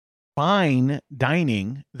Fine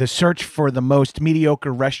Dining, the search for the most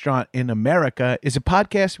mediocre restaurant in America, is a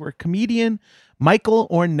podcast where comedian Michael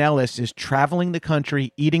Ornelas is traveling the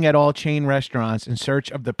country, eating at all chain restaurants in search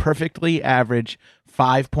of the perfectly average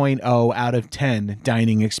 5.0 out of 10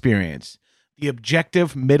 dining experience, the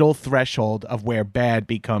objective middle threshold of where bad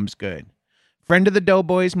becomes good. Friend of the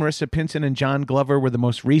Doughboys, Marissa Pinson and John Glover were the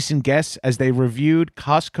most recent guests as they reviewed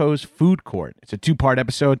Costco's food court. It's a two-part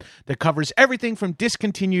episode that covers everything from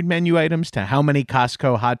discontinued menu items to how many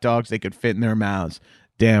Costco hot dogs they could fit in their mouths.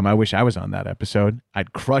 Damn, I wish I was on that episode.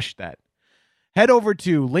 I'd crush that. Head over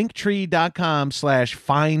to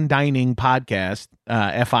linktree.com/fine dining podcast,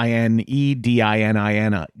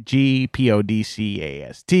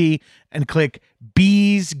 FINEDININGPODCAST, and click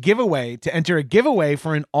Bees Giveaway to enter a giveaway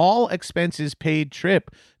for an all expenses paid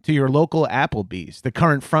trip to your local Applebee's, the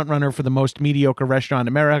current frontrunner for the most mediocre restaurant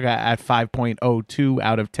in America at 5.02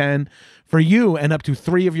 out of 10 for you and up to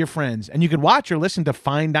 3 of your friends. And you can watch or listen to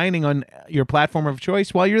Fine Dining on your platform of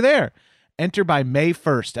choice while you're there. Enter by May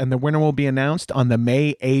 1st, and the winner will be announced on the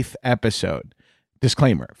May 8th episode.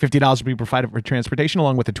 Disclaimer, $50 will be provided for transportation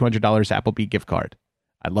along with a $200 Applebee gift card.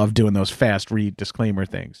 I love doing those fast read disclaimer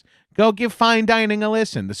things. Go give Fine Dining a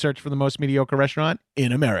listen. The search for the most mediocre restaurant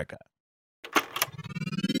in America.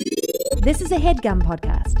 This is a HeadGum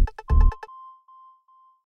podcast.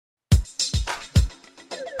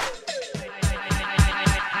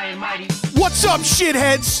 What's up,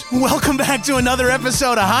 shitheads? Welcome back to another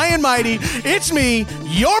episode of High and Mighty. It's me,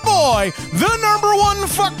 your boy, the number one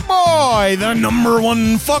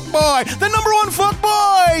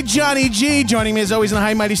fuckboy, Johnny G. Joining me as always in the High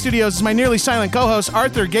and Mighty Studios is my nearly silent co-host,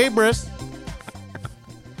 Arthur Gabris.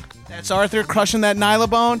 That's Arthur crushing that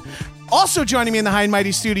Nylabone. Also joining me in the High and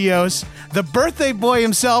Mighty Studios, the birthday boy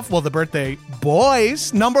himself, well, the birthday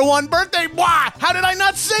boy's number one birthday boy. How did I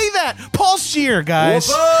not say that? Paul Scheer, guys.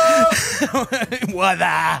 What's up? What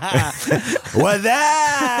up? What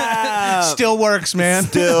up? Still works, man.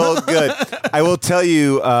 Still good. I will tell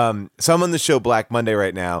you, so I'm on the show Black Monday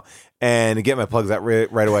right now, and to get my plugs out right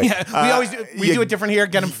away. Yeah, we always do it different here.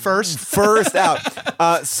 Get them first. First out.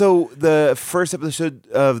 So the first episode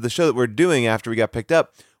of the show that we're doing after we got picked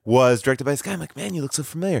up was directed by this guy. I'm like, man, you look so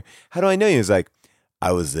familiar. How do I know you? He's like,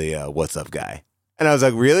 I was the what's up guy. And I was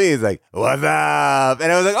like, really? He's like, what's up?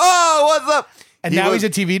 And I was like, oh, what's up? And now he's a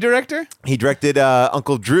TV director? He directed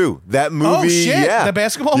Uncle Drew, that movie. Oh, shit. Yeah. The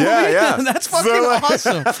basketball movie? Yeah. That's fucking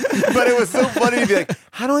awesome. But it was so funny to be like,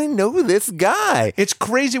 how do I know this guy? It's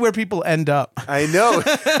crazy where people end up. I know.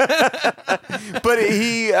 But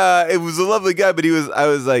it was a lovely guy, but I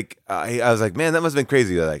was like, man, that must have been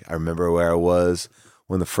crazy. Like, I remember where I was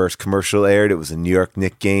when the first commercial aired. It was a New York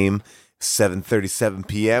Knicks game. 7:37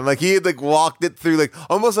 p.m. Like he had like walked it through like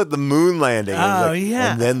almost like the moon landing. Oh, like,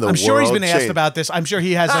 yeah. And then the I'm sure he's been changed. asked about this. I'm sure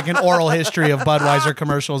he has like an oral history of Budweiser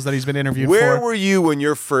commercials that he's been interviewed Where for. were you when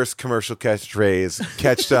your first commercial catchphrase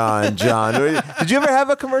catched on, John? Did you ever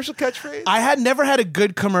have a commercial catchphrase? I had never had a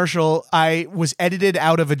good commercial. I was edited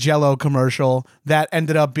out of a Jell-O commercial that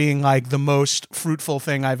ended up being like the most fruitful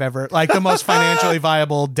thing I've ever, like the most financially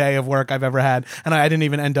viable day of work I've ever had. And I didn't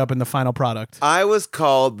even end up in the final product. I was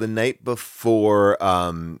called the night before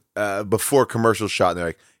commercial shot, and they're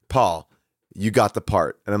like, Paul, you got the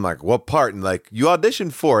part. And I'm like, what part? And like, you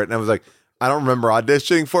auditioned for it. And I was like, I don't remember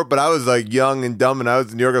auditioning for it, but I was like young and dumb, and I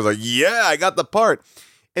was in New York. I was like, yeah, I got the part.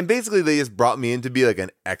 And basically they just brought me in to be like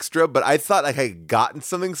an extra, but I thought like I had gotten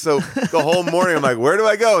something. So the whole morning I'm like, where do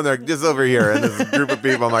I go? And they're like, just over here. And there's a group of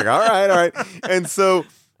people. I'm like, all right. And so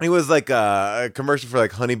it was like a commercial for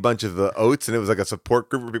like Honey Bunches of Oats, and it was like a support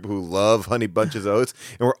group of people who love Honey Bunches of Oats,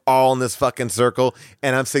 and we're all in this fucking circle,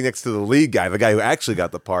 and I'm sitting next to the lead guy, the guy who actually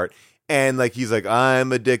got the part, and like he's like,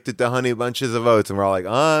 I'm addicted to Honey Bunches of Oats, and we're all like,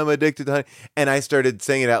 I'm addicted to honey, and I started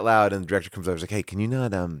saying it out loud, and the director comes over, he's like, hey, can you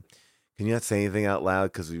not say anything out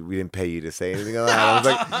loud because we didn't pay you to say anything out loud? I was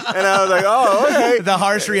like, oh, okay. The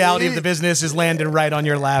harsh reality of the business is landed right on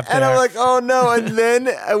your lap there. And I'm like, oh no, and then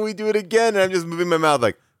we do it again, and I'm just moving my mouth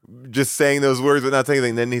like, just saying those words but not saying anything.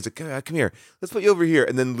 And then he's like, come here, let's put you over here,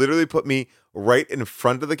 and then literally put me right in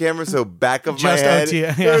front of the camera, so back of my head.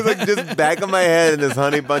 It was like just back of my head in this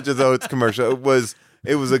Honey Bunches of Oats commercial. It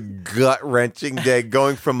was a gut-wrenching day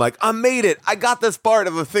going from like, I made it, I got this part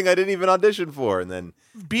of a thing I didn't even audition for, and then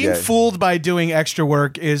being fooled by doing extra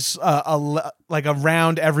work is like a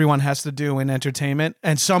round everyone has to do in entertainment,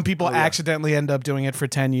 and some people accidentally end up doing it for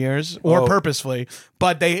 10 years or purposefully,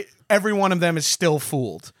 but every one of them is still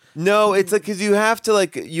fooled. No, it's like, because you have to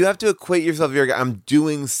equate yourself. You're like, I'm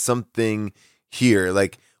doing something here.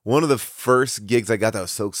 Like one of the first gigs I got that I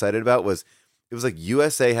was so excited about was it was like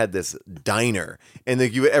USA had this diner, and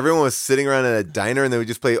like everyone was sitting around in a diner, and they would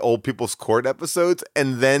just play old people's court episodes,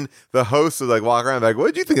 and then the host would like walk around like, "What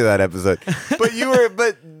did you think of that episode?"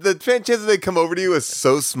 but the chances they come over to you was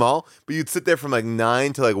so small, but you'd sit there from like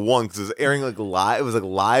 9 to like 1 because it was airing like live. It was like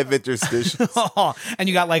live interstitials. And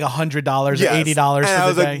you got like $100 or $80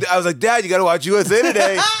 for the day. I was like, Dad, you got to watch USA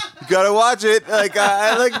Today. You got to watch it. Like,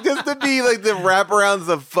 I like just to be like the wraparounds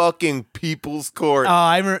of fucking People's Court.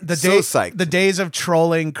 I remember the psyched. The days of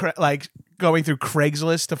trolling, like going through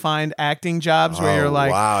Craigslist to find acting jobs where you're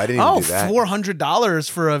like, wow, I didn't even do that. $400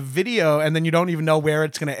 for a video, and then you don't even know where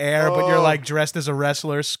it's going to air, but you're like dressed as a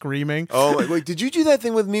wrestler screaming. Oh, wait, did you do that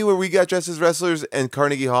thing with me where we got dressed as wrestlers in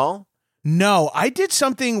Carnegie Hall? No, I did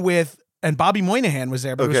something with, and Bobby Moynihan was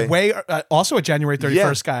there, but it was way, also a January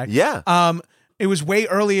 31st guy. Yeah. It was way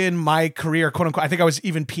early in my career, quote unquote. I think I was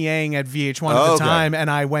even PAing at VH1 at the time, and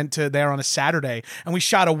I went to there on a Saturday, and we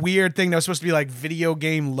shot a weird thing that was supposed to be like video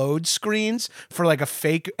game load screens for like a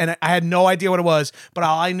fake, and I had no idea what it was, but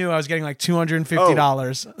all I knew I was getting like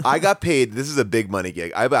 $250. I got paid. This is a big money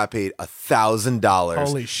gig. I got paid $1,000.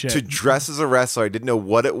 Holy shit. To dress as a wrestler. I didn't know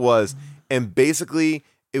what it was, and basically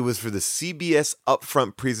it was for the CBS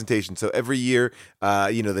upfront presentation. So every year,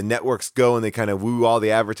 the networks go and they kind of woo all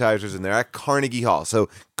the advertisers, and they're at Carnegie Hall. So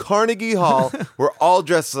Carnegie Hall, we're all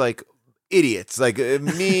dressed like idiots, like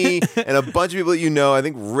me and a bunch of people that you know. I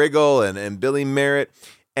think Riggle and Billy Merritt.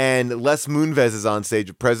 And Les Moonves is on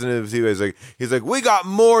stage, president of the he's like, we got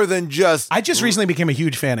more than just. I just recently became a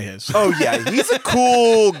huge fan of his. Oh yeah, he's a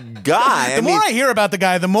cool guy. The more I hear about the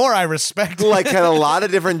guy, the more I respect him. Like had a lot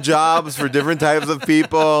of different jobs for different types of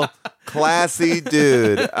people. Classy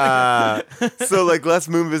dude. So like Les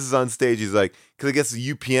Moonves is on stage. He's like, because I guess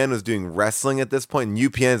UPN was doing wrestling at this point, and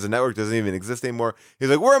UPN as a network doesn't even exist anymore. He's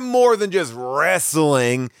like, we're more than just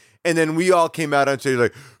wrestling. And then we all came out on stage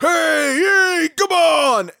like, hey, come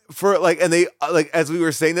on! For like, and they like as we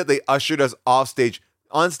were saying that, they ushered us on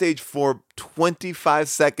stage for 25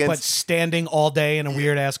 seconds. But standing all day in a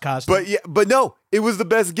weird ass costume. But no, it was the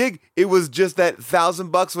best gig. It was just that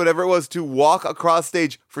 $1,000, whatever it was, to walk across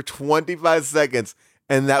stage for 25 seconds.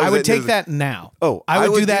 And that was I would take that now. Oh, I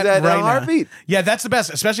would do that right in a heartbeat. now. Yeah, that's the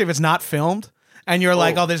best, especially if it's not filmed. And you're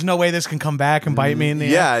like, there's no way this can come back and bite me in the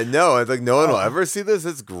end. Yeah, no. It's like, no one will ever see this.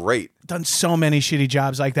 It's great. Done so many shitty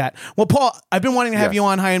jobs like that. Well, Paul, I've been wanting to have you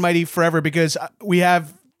on High and Mighty forever because we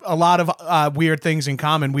have a lot of weird things in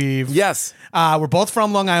common. We're both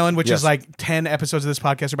from Long Island, which is like 10 episodes of this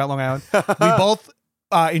podcast are about Long Island. We both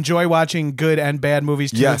enjoy watching good and bad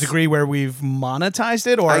movies to a degree where we've monetized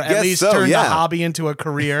it, or at least turned the hobby into a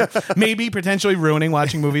career. Maybe potentially ruining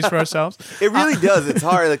watching movies for ourselves. It really does. It's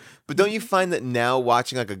hard. But don't you find that now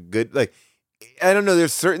watching like a good I don't know.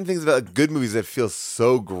 There's certain things about good movies that feel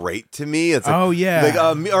so great to me. It's like,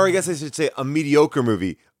 or I guess I should say a mediocre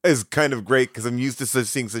movie is kind of great because I'm used to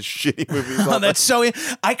seeing such shitty movies.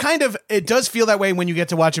 It does feel that way when you get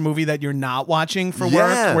to watch a movie that you're not watching for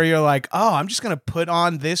work, where you're like, I'm just going to put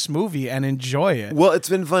on this movie and enjoy it. Well, it's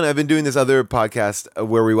been fun. I've been doing this other podcast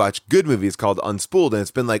where we watch good movies called Unspooled, and it's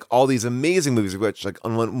been like all these amazing movies. We watched like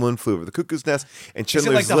One Flew Over the Cuckoo's Nest and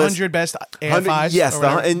Schindler's List. Is it like the 100 best AFIs? Yes,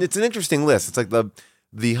 and it's an interesting list. It's like the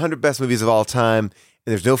 100 best movies of all time.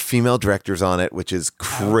 And there's no female directors on it, which is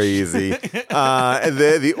crazy. And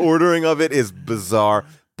the ordering of it is bizarre.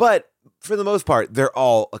 But for the most part, they're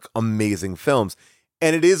all like amazing films.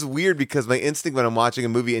 And it is weird because my instinct when I'm watching a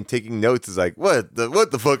movie and taking notes is like, what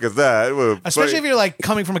the fuck is that? Especially if you're like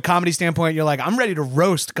coming from a comedy standpoint, you're like, I'm ready to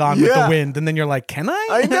roast Gone with the Wind. And then you're like, can I?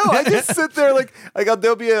 I know. I just sit there like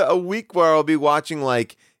there'll be a week where I'll be watching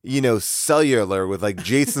like, Cellular with like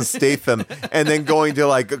Jason Statham and then going to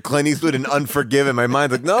like Clint Eastwood and Unforgiven. My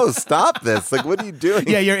mind's like, no, stop this. Like, what are you doing?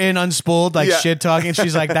 Yeah, you're in Unspooled, like shit talking.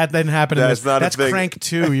 She's like, that didn't happen in this. That's Crank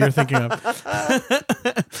 2 you're thinking of.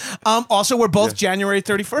 Also, we're both January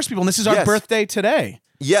 31st people, and this is our birthday today.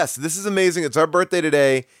 Yes, this is amazing. It's our birthday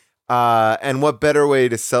today. And what better way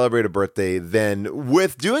to celebrate a birthday than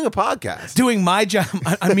with doing a podcast? Doing my job,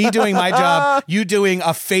 me doing my job, you doing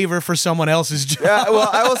a favor for someone else's job. Yeah, well,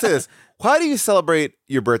 I will say this. Why do you celebrate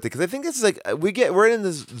your birthday? Because I think it's like we're in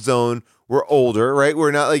this zone. We're older, right?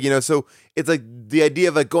 We're not like, so it's like the idea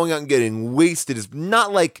of like going out and getting wasted is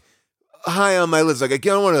not like high on my list. Like I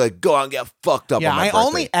don't want to like go out and get fucked up. Yeah, on my I birthday.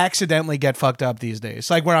 only accidentally get fucked up these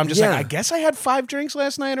days. Like where I'm just like, I guess I had 5 drinks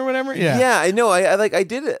last night or whatever. Yeah, I know. I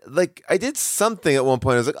did something at one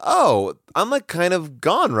point. I was like, oh, I'm like kind of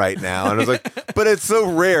gone right now, and I was like, but it's so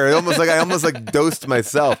rare. I almost like dosed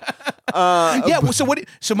myself.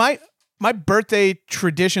 So my birthday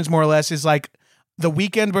traditions more or less is like the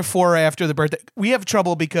weekend before or after the birthday. We have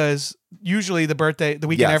trouble because usually the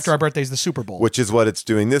weekend Yes. after our birthday is the Super Bowl. which is what it's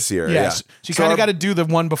doing this year. Yes. Yeah. So you kind our- of got to do the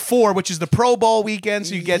one before, which is the Pro Bowl weekend.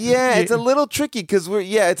 So you get it's a little tricky because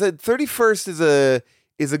it's a 31st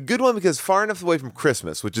is a good one because far enough away from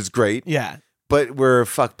Christmas, which is great. Yeah. But we're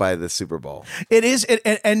fucked by the Super Bowl. It is,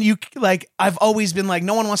 and you like. I've always been like,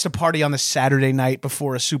 no one wants to party on the Saturday night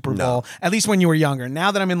before a Super Bowl. At least when you were younger.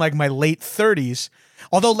 Now that I'm in like my late 30s,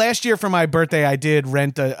 although last year for my birthday I did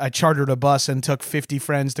rent I chartered a bus and took 50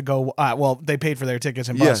 friends to go. Well, they paid for their tickets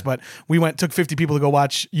and bus, but we took 50 people to go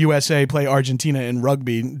watch USA play Argentina in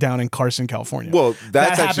rugby down in Carson, California. Well, that's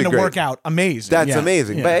that actually happened to great. work out amazing. That's Yeah.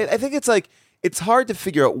 amazing. Yeah. But I think it's like it's hard to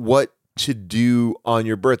figure out what to do on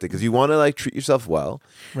your birthday because you want to like treat yourself well.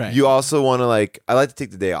 Right. You also want to like I like to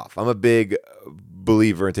take the day off. I'm a big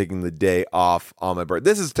believer in taking the day off on my birthday.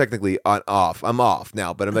 This is technically on off. I'm off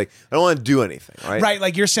now, but I'm like I don't want to do anything. Right,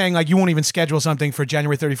 like you're saying, like you won't even schedule something for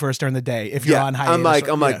January 31st during the day if you're on hiatus.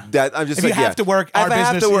 I'm like that. I'm just if like you have to work. If Our I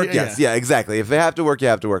have business, to work, yes, exactly. If I have to work, you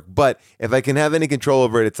have to work. But if I can have any control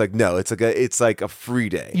over it, it's like no, it's like a free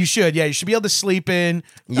day. You should, you should be able to sleep in.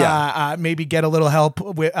 Maybe get a little help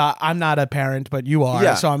with. I'm not a parent, but you are,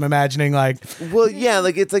 Yeah. so I'm imagining like. Well,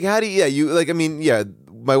 like it's like how do you like? I mean,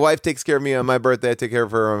 my wife takes care of me on my birthday. I take care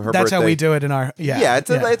of her on her birthday. That's how we do it in our. It's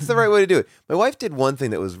the right way to do it. My wife did one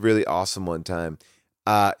thing that was really awesome one time.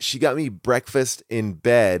 She got me breakfast in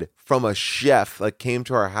bed from a chef. Like came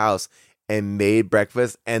to our house and made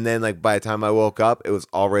breakfast, and then like by the time I woke up, it was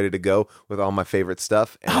all ready to go with all my favorite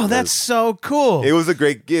stuff. And that's so cool. It was a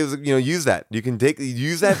great. It was, use that. You can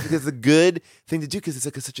use that because it's a good thing to do because it's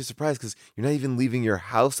like such a surprise because you're not even leaving your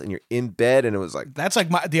house and you're in bed, and it was like that's like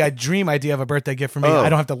the dream idea of a birthday gift for me. I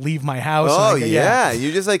don't have to leave my house. Oh yeah,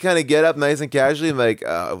 you just like kind of get up nice and casually and like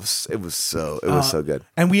it was so good.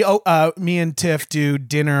 And we me and Tiff do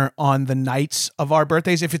dinner on the nights of our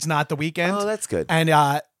birthdays if it's not the weekend. Oh, that's good.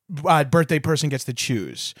 And birthday person gets to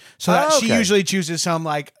choose. So she usually chooses some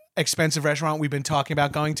like expensive restaurant we've been talking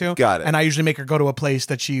about going to. Got it. And I usually make her go to a place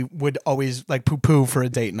that she would always like poo-poo for a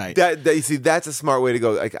date night. You see, that's a smart way to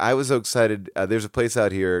go. Like I was so excited. There's a place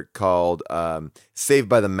out here called Saved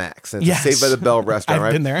by the Max. And it's a Saved by the Bell restaurant, I've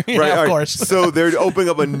right? been there. Yeah, right, of course. So they're opening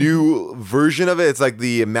up a new version of it. It's like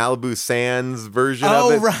the Malibu Sands version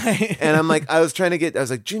of it. Oh, right. And I'm like, I was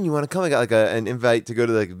like, June, you want to come? I got like an invite to go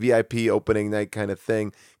to like VIP opening night kind of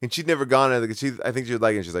thing. And she'd never gone. I think she would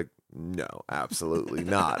like it. And she's like, no, absolutely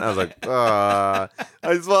not. And I was like,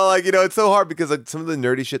 it's so hard because like some of the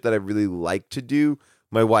nerdy shit that I really like to do,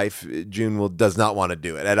 my wife June does not want to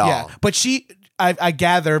do it at all. But I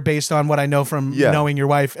gather based on what I know from knowing your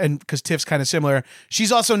wife, and because Tiff's kind of similar,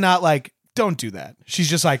 she's also not like, don't do that. She's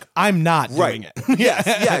just like, I'm not doing it.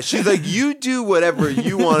 Yeah. She's like, you do whatever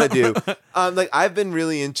you want to do. Like I've been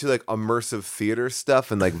really into like immersive theater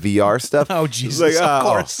stuff and like VR stuff. Oh Jesus, like, of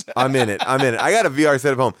course. I'm in it. I got a VR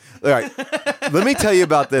set at home. All right, let me tell you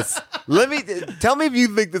about this. Tell me if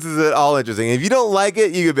you think this is at all interesting. If you don't like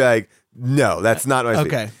it, you could be like, no, that's not my thing.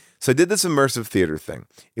 Okay. So I did this immersive theater thing.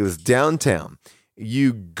 It was downtown.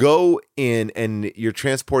 You go in and you're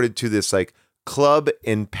transported to this like club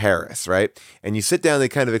in Paris, right? And you sit down, they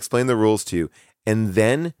kind of explain the rules to you, and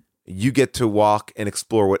then you get to walk and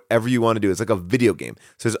explore whatever you want to do. It's like a video game.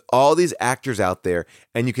 So there's all these actors out there,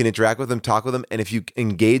 and you can interact with them, talk with them, and if you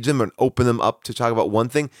engage them and open them up to talk about one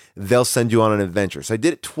thing, they'll send you on an adventure. So I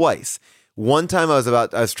did it twice. One time I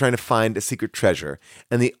was trying to find a secret treasure,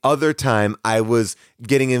 and the other time I was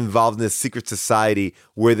getting involved in this secret society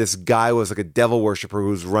where this guy was like a devil worshiper who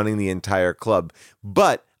was running the entire club.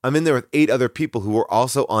 But I'm in there with 8 other people who were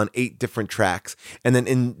also on 8 different tracks. And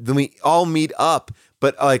then we all meet up.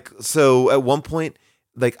 But like, so at one point,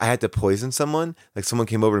 like I had to poison someone. Like someone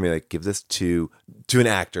came over to me, like, give this to an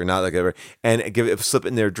actor, not like ever, and slip it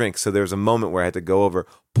in their drink. So there was a moment where I had to go over,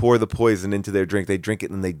 pour the poison into their drink. They drink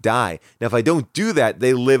it and they die. Now, if I don't do that,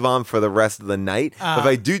 they live on for the rest of the night. But if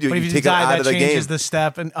I do it, you take them out of the game. That changes the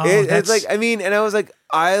step. And it's like, I mean, and I was like,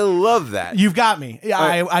 I love that. You've got me.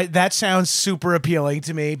 I that sounds super appealing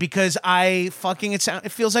to me because it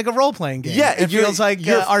feels like a role playing game. Yeah, it feels like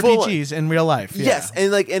RPGs in real life. Yeah. Yes,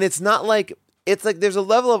 and it's not like it's like there's a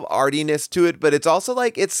level of artiness to it, but it's also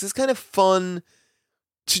like it's just kind of fun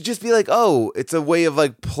to just be like, oh, it's a way of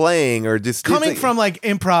like playing or just coming from like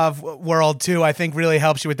improv world too. I think really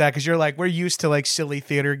helps you with that because you're like we're used to like silly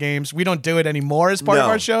theater games. We don't do it anymore as part of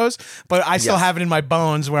our shows, but I still have it in my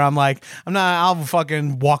bones where I'm like I'll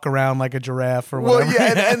fucking walk around like a giraffe or whatever.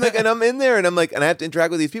 Well, yeah, and I'm in there and I'm like, and I have to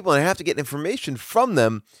interact with these people and I have to get information from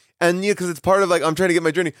them, and because it's part of like I'm trying to get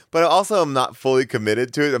my journey, but also I'm not fully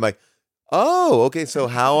committed to it. I'm like, oh, okay, so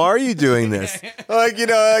how are you doing this? Like, you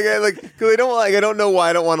know, because I don't know why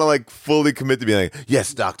I don't want to like fully commit to being like,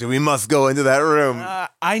 yes, doctor, we must go into that room.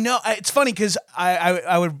 I know. It's funny because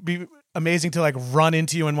I would be amazing to like run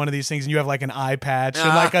into you in one of these things and you have like an eye patch and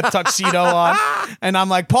like a tuxedo on. And I'm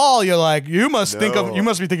like, Paul, you're like, you must be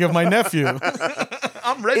thinking of my nephew.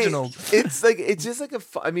 I'm Reginald. It's just like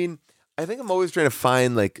I think I'm always trying to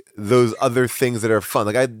find like those other things that are fun.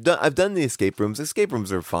 Like I've done the escape rooms. Escape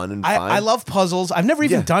rooms are fun and fine. I love puzzles. I've never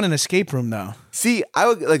even done an escape room though. See, I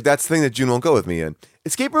would like that's the thing that June won't go with me in.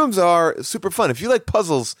 Escape rooms are super fun. If you like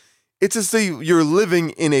puzzles, it's just you're living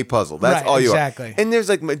in a puzzle. That's all you exactly. are. And there's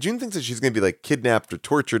like June thinks that she's gonna be like kidnapped or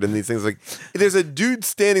tortured and these things. Like there's a dude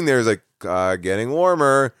standing there who's like getting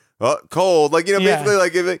warmer, cold. Like, you know, basically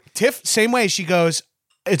like Tiff, same way, she goes,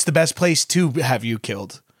 it's the best place to have you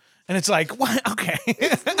killed. And it's like, what? Okay.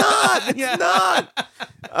 It's not.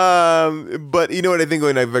 But you know what I think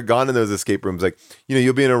when I've gone in those escape rooms, like, you know,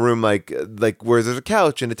 you'll be in a room like where there's a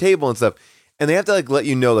couch and a table and stuff, and they have to like let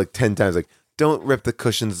you know like 10 times, like, don't rip the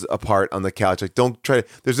cushions apart on the couch. Like, don't try to.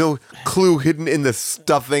 There's no clue hidden in the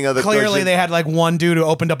stuffing of the Clearly, cushion. they had like one dude who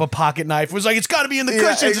opened up a pocket knife, was like, it's got to be in the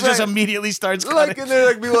cushions, and just immediately starts cutting. Like, and they're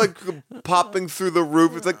like people like popping through the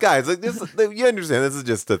roof. It's like, guys, like this. You understand? This is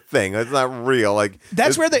just a thing. It's not real. Like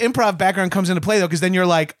that's where the improv background comes into play, though, because then you're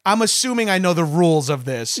like, I'm assuming I know the rules of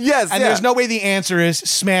this. Yes, and there's no way the answer is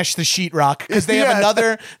smash the sheetrock because they have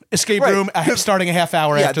another escape room starting a half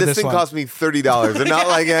hour after this thing one. cost me $30. And not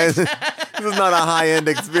like this is not a high end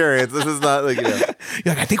experience. This is not like, you know.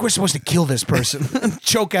 You're like, I think we're supposed to kill this person,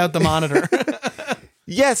 choke out the monitor.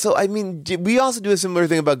 Yeah, so I mean, we also do a similar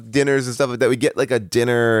thing about dinners and stuff like that. We get like a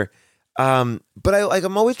dinner, but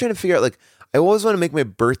I'm always trying to figure out, like, I always want to make my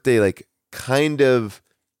birthday like kind of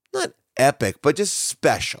not epic, but just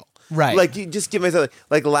special, right? Like, you just give myself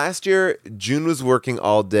like last year, June was working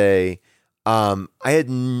all day. I had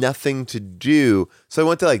nothing to do, so I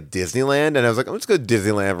went to like Disneyland, and I was like, I'm just going to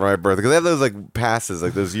Disneyland for my birthday because I have those like passes,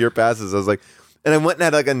 like those year passes. I was like, and I went and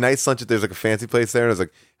had like a nice lunch. There's like a fancy place there, and I was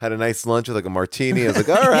like, had a nice lunch with like a martini. I was like,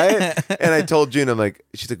 all right. And I told June, I'm like,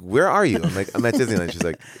 she's like, where are you? I'm like, I'm at Disneyland. She's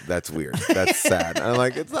like, that's weird. That's sad. And I'm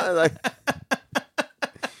like, it's not like.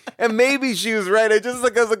 And maybe she was right. I was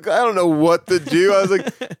like, I don't know what to do. I was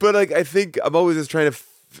like, but like, I think I'm always just trying to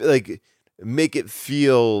like make it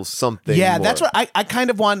feel something. Yeah, more. that's what I kind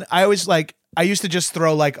of want. I always like, I used to just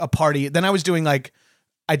throw like a party. Then I was doing like,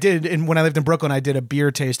 when I lived in Brooklyn, I did a beer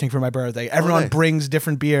tasting for my birthday. Everyone brings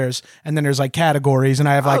different beers, and then there's like categories, and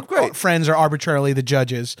I have like friends are arbitrarily the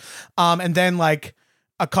judges. And then like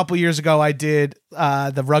a couple years ago, I did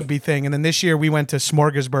the rugby thing, and then this year we went to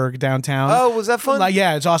Smorgasburg downtown. Oh, was that fun? Like,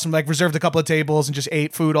 yeah, it's awesome. Like, reserved a couple of tables and just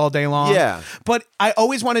ate food all day long. Yeah, but I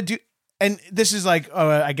always want to do. And this is like,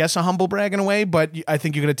 I guess, a humble brag in a way, but I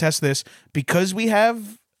think you can attest this because we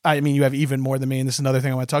have. I mean, you have even more than me, and this is another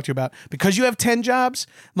thing I want to talk to you about. Because you have 10 jobs,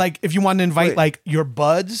 like, if you want to invite, like, your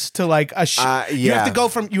buds to, like, you have to go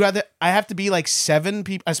from, I have to be, like, 7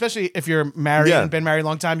 people, especially if you're married and been married a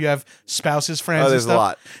long time, you have spouses, friends, and stuff. A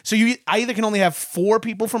lot. So I either can only have 4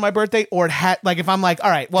 people for my birthday, or like, if I'm like, all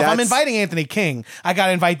right, well, if I'm inviting Anthony King, I got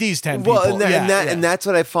to invite these 10 people. Well, and that's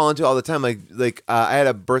what I fall into all the time. Like I had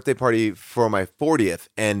a birthday party for my 40th,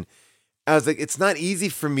 and I was like, it's not easy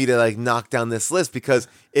for me to like knock down this list because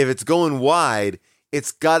if it's going wide,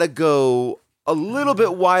 it's got to go a little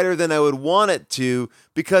bit wider than I would want it to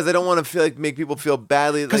because I don't want to feel like make people feel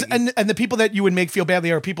badly. Like, and the people that you would make feel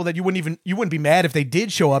badly are people that you wouldn't be mad if they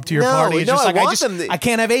did show up to your party. It's just like I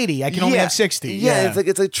can't have 80. I can only have 60. Yeah,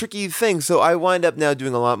 it's a tricky thing. So I wind up now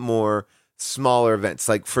doing a lot more smaller events.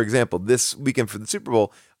 Like, for example, this weekend for the Super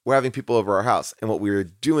Bowl, we're having people over our house, and what we were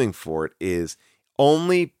doing for it is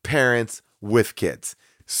only parents with kids.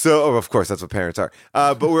 So, of course, that's what parents are.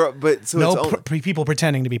 People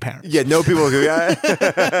pretending to be parents. Yeah, no people.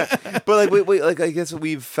 But like, I guess what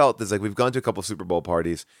we've felt is like we've gone to a couple Super Bowl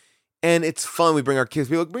parties, and it's fun. We bring our kids.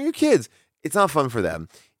 People like, bring your kids. It's not fun for them.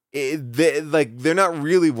 They're not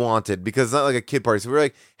really wanted because it's not like a kid party. So we're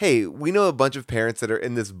like, hey, we know a bunch of parents that are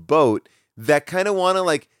in this boat that kind of want to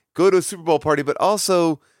like go to a Super Bowl party, but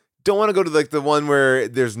also don't want to go to like the one where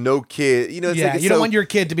there's no kid. You know, you don't want your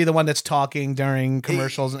kid to be the one that's talking during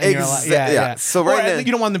commercials. And yeah. So now,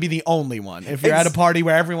 you don't want them to be the only one. If you're at a party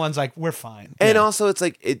where everyone's like, we're fine. And also, it's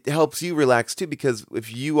like it helps you relax too because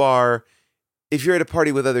if you're at a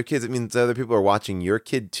party with other kids, it means other people are watching your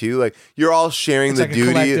kid too. Like you're all sharing the duty. It's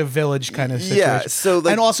like a collective village kind of situation. Yeah. So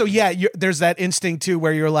like, and also, there's that instinct too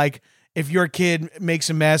where you're like, if your kid makes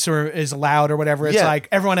a mess or is loud or whatever, it's like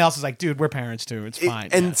everyone else is like, dude, we're parents too. It's fine.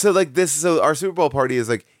 And so like so our Super Bowl party is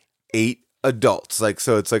like 8 adults. Like,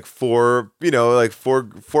 so it's like four, like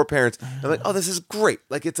four parents. I'm like, oh, this is great.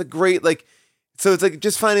 Like, it's a great, like, so it's like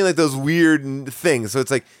just finding like those weird things. So it's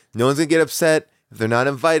like no one's gonna get upset if they're not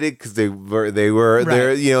invited because they were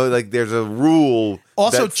there. Like there's a rule.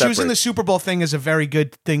 Also, choosing the Super Bowl thing is a very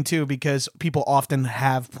good thing too, because people often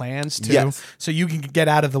have plans too. Yes. So you can get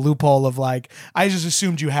out of the loophole of like, I just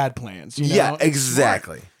assumed you had plans. Yeah,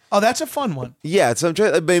 exactly. Oh, that's a fun one. Yeah, so I'm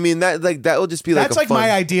trying. But I mean, that will just be like that's like fun... my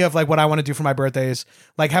idea of like what I want to do for my birthday is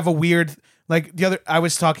like have a weird. Like I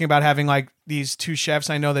was talking about having like these two chefs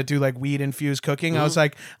I know that do like weed infused cooking. I was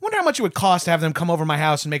like, I wonder how much it would cost to have them come over to my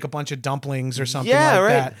house and make a bunch of dumplings or something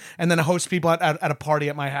that, and then host people at a party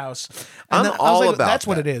at my house. And I'm all about that's that.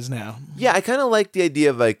 what it is now. Yeah, I kind of like the idea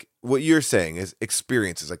of like what you're saying is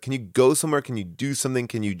experiences. Like, can you go somewhere? Can you do something?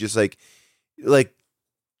 Can you just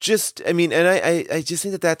just? I mean, and I just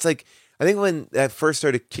think that's like, I think when that first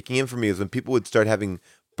started kicking in for me is when people would start having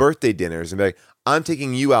birthday dinners and be like, I'm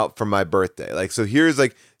taking you out for my birthday. Like, so here's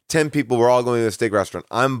like 10 people. We're all going to a steak restaurant.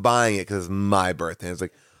 I'm buying it because it's my birthday. And it's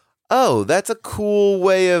like, oh, that's a cool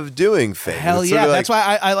way of doing things. Hell yeah. That's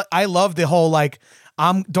why I love the whole like,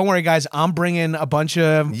 don't worry guys, I'm bringing a bunch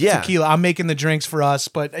of tequila. I'm making the drinks for us,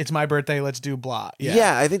 but it's my birthday. Let's do blah.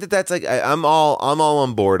 Yeah. I think that's like, I'm all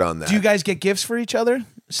on board on that. Do you guys get gifts for each other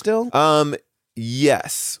still?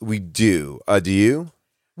 Yes, we do. Do you?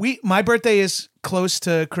 My birthday is close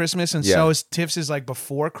to Christmas, and so is Tiff's is like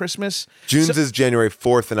before Christmas. June's is January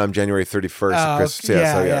 4th, and I'm January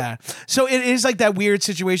 31st. So it is like that weird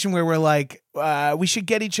situation where we're like, we should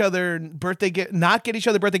get each other not get each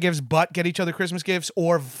other birthday gifts, but get each other Christmas gifts,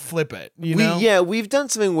 or flip it. We've done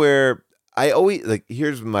something where I always like.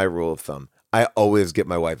 Here's my rule of thumb: I always get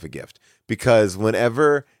my wife a gift, because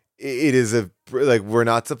whenever it is we're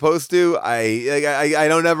not supposed to, I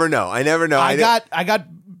don't ever know. I never know. I got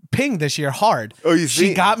pinged this year hard. Oh, you see?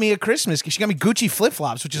 She got me a Christmas gift. She got me Gucci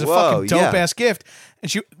flip-flops, which is a fucking dope-ass gift.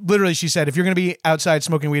 And she said, if you're going to be outside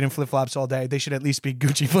smoking weed and flip-flops all day, they should at least be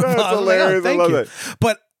Gucci flip-flops. That's hilarious. Thank I love you. it.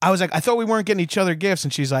 But I was like, I thought we weren't getting each other gifts.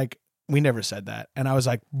 And she's like, we never said that. And I was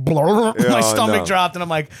like, my stomach dropped. And I'm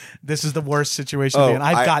like, this is the worst situation to be in.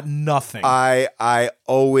 I've got nothing. I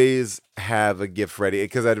always have a gift ready,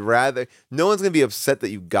 because I'd rather, no one's gonna be upset that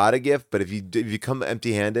you got a gift, but if you come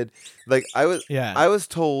empty-handed, like I was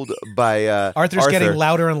told by Arthur's getting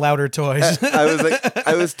louder and louder toys.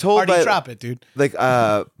 I was told by, drop it, dude. Like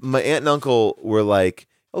my aunt and uncle were like,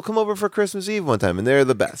 oh, come over for Christmas Eve one time, and they're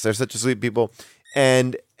the best. They're such a sweet people,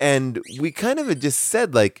 and we kind of had just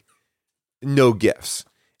said like, no gifts,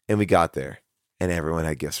 and we got there and everyone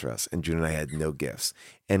had gifts for us, and June and I had no gifts,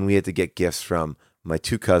 and we had to get gifts from my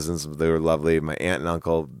two cousins. They were lovely, my aunt and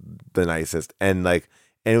uncle, the nicest, and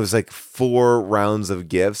it was like 4 rounds of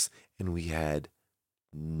gifts, and we had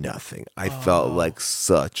nothing. I felt like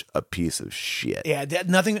such a piece of shit. Yeah,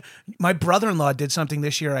 nothing. My brother-in-law did something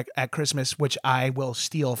this year at Christmas, which I will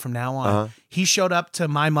steal from now on. He showed up to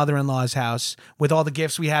my mother-in-law's house with all the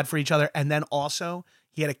gifts we had for each other, and then also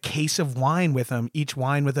he had a case of wine with him, each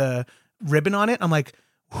wine with a ribbon on it. I'm like,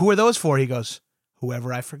 who are those for? He goes,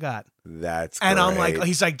 whoever I forgot. That's and great. I'm like,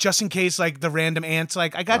 he's like, just in case like the random aunt's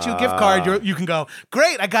like, I got you a gift card. You can go,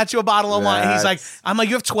 great, I got you a bottle of wine. And he's like, I'm like,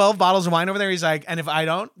 you have 12 bottles of wine over there? He's like, and if I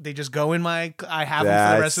don't, they just go in I have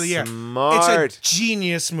them for the rest of the year. Smart. It's a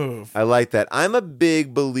genius move. I like that. I'm a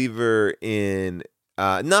big believer in,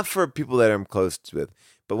 not for people that I'm close with,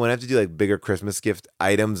 but when I have to do like bigger Christmas gift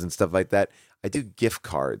items and stuff like that, I do gift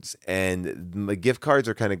cards, and my gift cards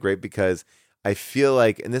are kind of great because I feel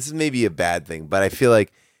like, and this is maybe a bad thing, but I feel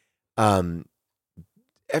like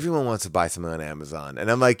everyone wants to buy something on Amazon,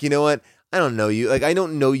 and I'm like, you know what? I don't know you. Like, I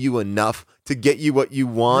don't know you enough to get you what you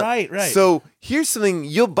want. Right. So here's something,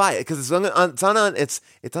 you'll buy it because it's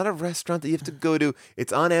not a restaurant that you have to go to.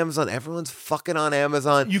 It's on Amazon. Everyone's fucking on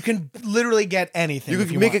Amazon. You can literally get anything.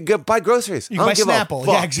 You can buy groceries. You can buy Snapple.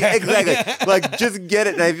 Yeah, exactly. Like, just get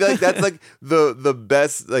it. And I feel like that's like the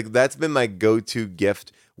best. Like, that's been my go-to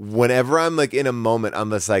gift. Whenever I'm like in a moment,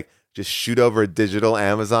 I'm just like, just shoot over a digital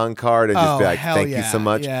Amazon card and just be like, thank you so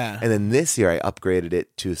much. Yeah. And then this year I upgraded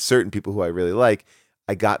it to certain people who I really like.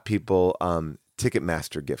 I got people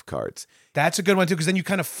Ticketmaster gift cards. That's a good one too, because then you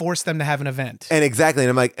kind of force them to have an event. And exactly. And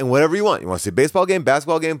I'm like, and whatever you want. You want to see a baseball game,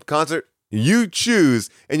 basketball game, concert, you choose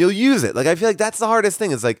and you'll use it. Like, I feel like that's the hardest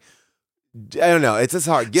thing. It's like, I don't know. It's just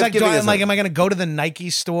hard. Am I going to go to the Nike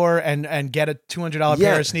store and get a $200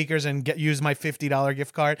 pair of sneakers and use my $50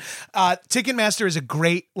 gift card? Ticketmaster is a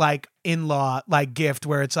great like in-law like gift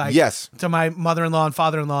where it's like, yes, to my mother-in-law and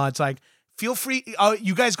father-in-law, it's like feel free.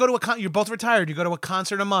 You guys go to you're both retired. You go to a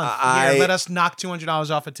concert a month. I- Here, let us knock $200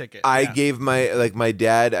 off a ticket. I Yeah. gave my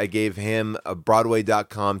dad, I gave him a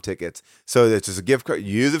Broadway.com tickets. So it's just a gift card.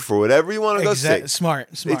 You use it for whatever you want to go see. Smart.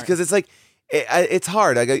 Because it's like, it's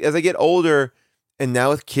hard. As I get older and now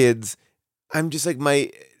with kids, I'm just like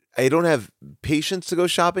I don't have patience to go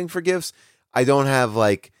shopping for gifts. I don't have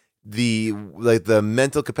like the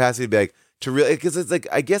mental capacity to be like, to really, because it's like,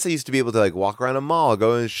 I guess I used to be able to like walk around a mall,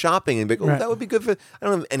 go in shopping and be like, oh, that would be good for, I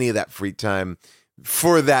don't have any of that free time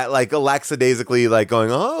for that, like lackadaisically, like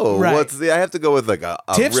going, I have to go with like a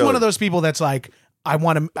Tiff's really, one of those people that's like, I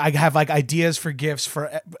have like ideas for gifts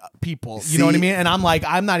for people. You know what I mean? And I'm like,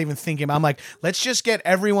 I'm not even thinking. I'm like, let's just get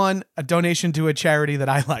everyone a donation to a charity that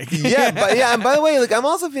I like. And by the way, like I'm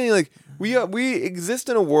also feeling like we exist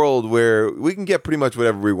in a world where we can get pretty much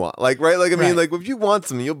whatever we want. Like, right? Like, I mean, like if you want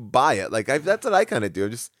something, you'll buy it. Like that's what I kind of do.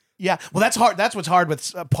 Yeah, well, that's hard. That's what's hard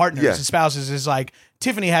with partners and spouses is like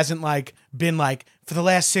Tiffany hasn't like been like for the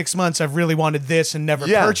last 6 months I've really wanted this and never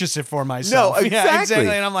purchased it for myself. No, exactly. Yeah,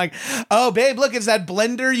 exactly. And I'm like, oh, babe, look, it's that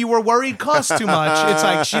blender you were worried cost too much. It's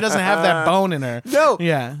like she doesn't have that bone in her. No,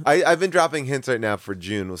 yeah. I've been dropping hints right now for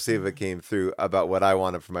June. We'll see if it came through about what I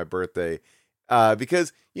wanted for my birthday,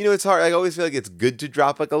 because it's hard. I always feel like it's good to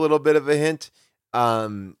drop like a little bit of a hint.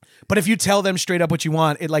 But if you tell them straight up what you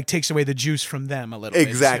want, it like takes away the juice from them a little bit.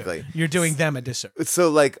 Exactly. You're doing them a disservice. So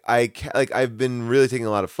like I've been really taking a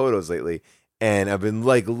lot of photos lately, and I've been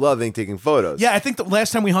like loving taking photos. Yeah, I think the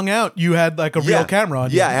last time we hung out, you had like a real camera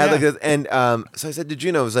on. Yeah, I had like this, and so I said to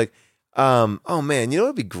Juno, I was like, oh man, what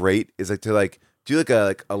would be great is like to like do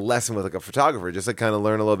like a lesson with like a photographer, just like kind of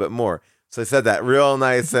learn a little bit more. So I said that real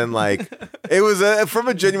nice and like it was from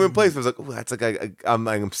a genuine place. I was like, oh, that's like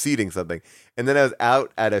I'm seeding something. And then I was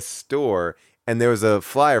out at a store and there was a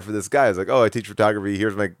flyer for this guy. I was like, oh, I teach photography.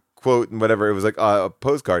 Here's my quote and whatever. It was like a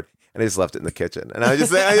postcard. And I just left it in the kitchen. And I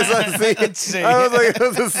just let it see. I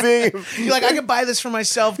was just seeing. You're like, I could buy this for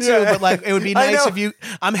myself too, but like it would be nice if you.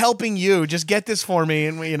 I'm helping you. Just get this for me,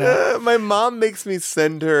 and my mom makes me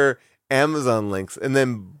send her Amazon links and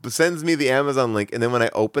then sends me the Amazon link, and then when I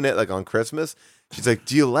open it like on Christmas, she's like,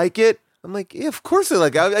 do you like it? I'm like, yeah, of course I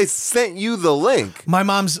like it. I sent you the link. My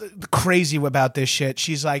mom's crazy about this shit.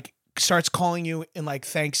 She's like starts calling you in like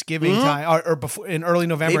Thanksgiving time or before in early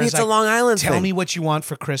November. Maybe it's like, a Long Island Tell thing. me what you want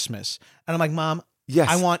for Christmas. And I'm like, Mom, yes,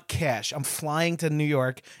 I want cash. I'm flying to New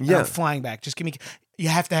York and I'm flying back. Just give me. You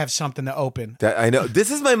have to have something to open. I know. This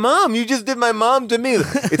is my mom. You just did my mom to me.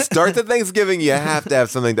 It starts at Thanksgiving. You have to have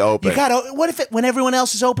something to open. You gotta. What if when everyone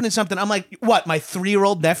else is opening something, I'm like, what? My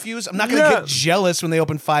 3-year-old nephews? I'm not gonna get jealous when they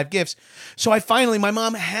open 5 gifts. So my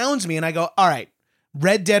mom hounds me, and I go, all right,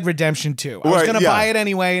 Red Dead Redemption 2. I was gonna buy it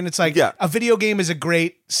anyway, and it's like a video game is a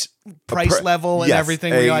great price level and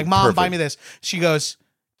everything. Where you're like, Mom, buy me this. She goes,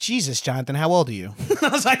 Jesus, Jonathan, how old are you? I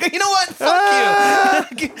was like, you know what?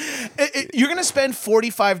 Fuck you. You're going to spend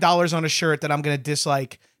 $45 on a shirt that I'm going to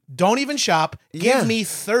dislike. Don't even shop. Give me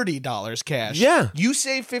 $30 cash. Yeah. You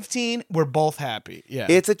save $15. We're both happy. Yeah.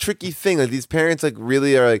 It's a tricky thing. Like these parents like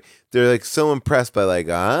really are like, they're like so impressed by like,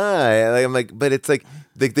 I'm like, but it's like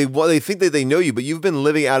they think that they know you, but you've been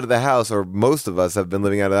living out of the house, or most of us have been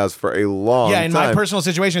living out of the house for a long time. In my personal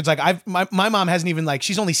situation, it's like my mom hasn't even like,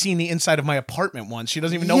 she's only seen the inside of my apartment once. She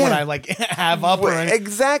doesn't even know what I like have up or anything.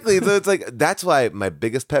 Exactly. So it's like, that's why my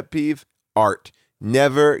biggest pet peeve, art.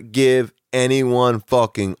 Never give anyone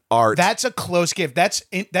fucking art. That's a close gift. That's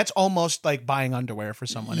almost like buying underwear for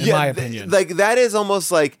someone, in my opinion. Like that is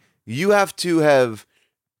almost like you have to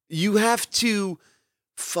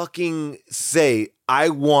fucking say, I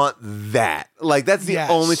want that. Like that's the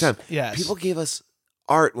only time. Yes. People gave us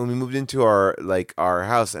art when we moved into our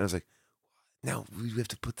house, and I was like, now we have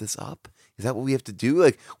to put this up. Is that what we have to do?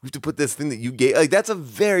 Like we have to put this thing that you gave. Like that's a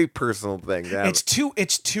very personal thing. It's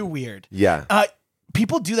too weird. Yeah.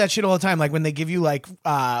 People do that shit all the time. Like when they give you like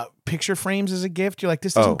picture frames as a gift, you're like,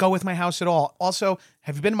 this doesn't go with my house at all. Also,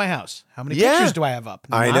 have you been to my house? How many pictures do I have up?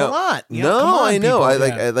 I know. Not a lot. No, come on, I know.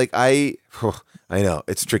 people. I know.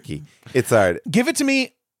 It's tricky. It's hard. Give it to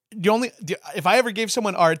me. If I ever gave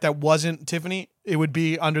someone art that wasn't Tiffany, it would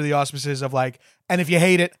be under the auspices of like, and if you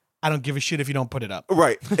hate it, I don't give a shit if you don't put it up.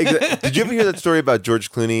 Right. Did you ever hear that story about George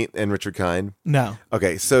Clooney and Richard Kind? No.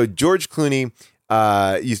 Okay, so George Clooney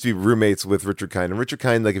used to be roommates with Richard Kind, and Richard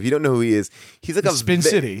Kind, like if you don't know who he is, he's like Spin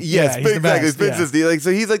City. Yes, exactly, Spin City. Like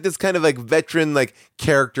so, he's like this kind of like veteran like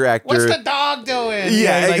character actor. What's the dog doing?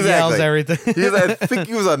 Yeah, he, like, exactly. Yells everything. I think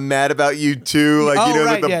he was Mad About You too. Like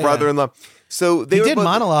like the brother-in-law. So they did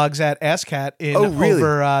monologues at ASCAT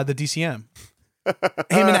over the DCM.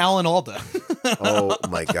 Him and Alan Alda. Oh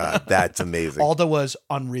my God, that's amazing. Alda was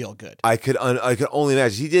unreal good. I could only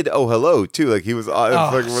imagine. He did Oh Hello too. Like he was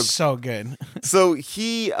So good. So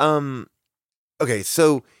he okay,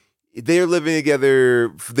 so they're living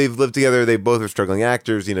together. They've lived together. They both are struggling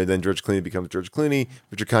actors. Then George Clooney becomes George Clooney.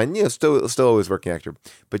 Richard Kind, still always working actor.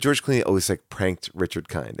 But George Clooney always like pranked Richard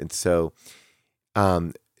Kind, and so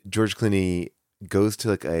George Clooney goes to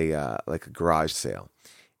like a garage sale,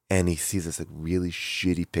 and he sees this like really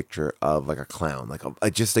shitty picture of like a clown,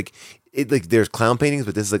 there's clown paintings,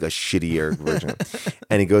 but this is like a shittier version.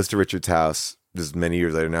 And he goes to Richard's house. This is many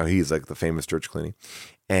years later now. He's like the famous George Clooney.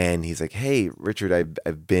 And he's like, "Hey, Richard,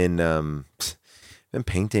 I've been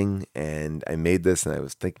painting, and I made this, and I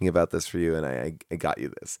was thinking about this for you, and I got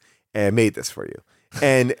you this, and I made this for you."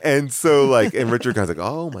 And so like, and Richard Kind's like,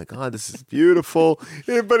 "Oh my God, this is beautiful,"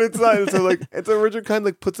 but it's not. So Richard Kind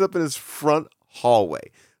like puts it up in his front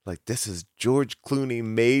hallway. Like, this is George Clooney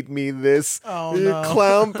made me this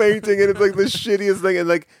clown painting, and it's like the shittiest thing. And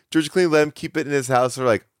like George Clooney let him keep it in his house for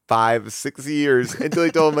like 5-6 years until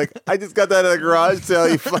he told him like, "I just got that at a garage sale,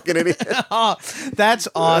 you fucking idiot." Oh, that's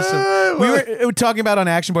awesome. We were talking about on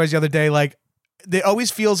Action Boys the other day, like, it always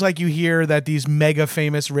feels like you hear that these mega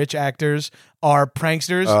famous rich actors are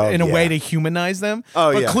pranksters in a way to humanize them.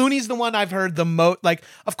 But Clooney's the one I've heard the most. Like,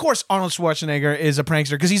 of course, Arnold Schwarzenegger is a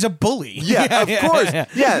prankster because he's a bully. Yeah, of course.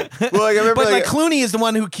 Yeah. Well, like, I remember, but like Clooney is the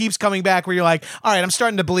one who keeps coming back where you're like, all right, I'm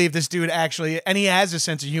starting to believe this dude actually, and he has a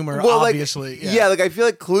sense of humor, obviously. Like I feel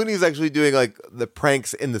like Clooney's actually doing like the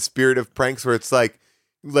pranks in the spirit of pranks where it's like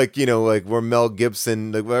where Mel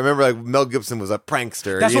Gibson, like I remember like Mel Gibson was a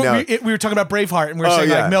prankster. That's what we were talking about Braveheart, and we were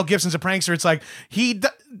saying like Mel Gibson's a prankster. It's like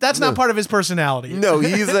that's not part of his personality. No,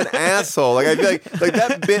 he's an asshole. Like I feel like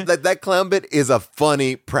that bit, that clown bit is a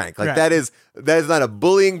funny prank. Like that is not a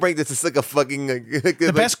bullying prank. This is like a fucking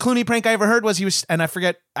the best Clooney prank I ever heard was and I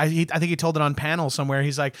forget. I think he told it on panel somewhere.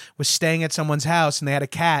 He's like was staying at someone's house and they had a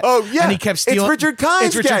cat. Oh yeah, and he kept stealing. It's Richard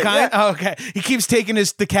Kind's cat. Yeah. Oh, okay. He keeps taking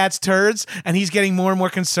the cat's turds, and he's getting more and more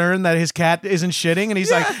concerned that his cat isn't shitting, and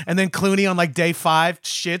he's like, and then Clooney on like day 5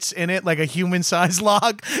 shits in it like a human sized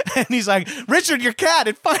log, and he's like, "Richard, your cat,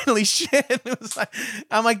 it finally shit." It was like,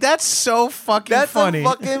 I'm like, that's so fucking funny.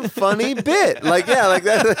 That's a fucking funny bit. Like like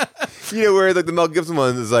that. Where like the Mel Gibson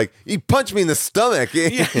one is like, "He punched me in the stomach."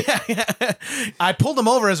 Yeah. I pulled him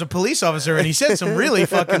over as a police officer, and he said some really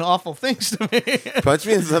fucking awful things to me. Punched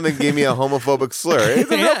me in the stomach, gave me a homophobic slur.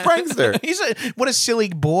 He's a real prankster. What a silly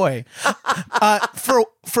boy.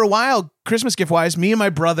 For a while, Christmas gift wise, me and my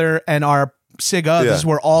brother and our Sig Uds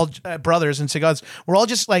were all brothers and Sig Uds. We're all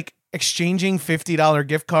just like exchanging $50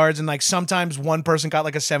 gift cards, and like sometimes one person got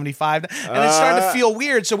like a 75, and it started to feel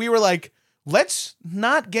weird. So we were like, let's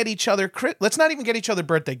not get each other. Let's not even get each other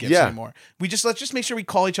birthday gifts anymore. Let's just make sure we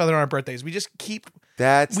call each other on our birthdays. We just keep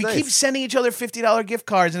keep sending each other $50 gift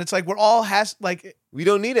cards, and it's like we're all we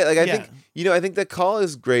don't need it. Like I think the call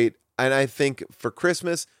is great, and I think for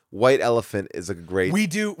Christmas, White Elephant is a great. We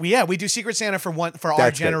do Secret Santa for our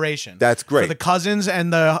generation. That's great for the cousins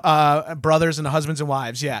and the brothers and the husbands and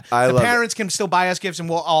wives. Yeah, the parents can still buy us gifts, and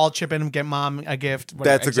we'll all chip in and get mom a gift.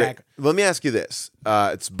 Whatever. That's great. Let me ask you this: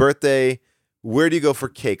 it's birthday. Where do you go for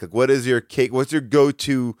cake? Like, what is your cake? What's your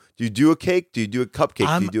go-to? Do you do a cake? Do you do a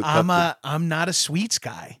cupcake? Do you do a cupcake? I'm not a sweets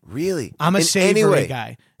guy. Really? I'm a savory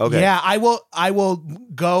guy. Okay. Yeah, I will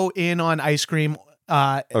go in on ice cream.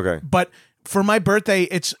 Okay. But for my birthday,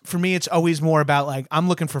 it's always more about like I'm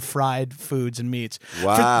looking for fried foods and meats.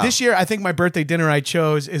 Wow. For this year, I think my birthday dinner I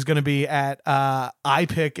chose is going to be at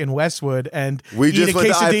iPick in Westwood, and we just eat a went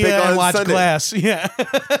to quesadilla iPick and on watch Sunday. Glass. Yeah.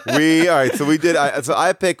 All right. So we did. So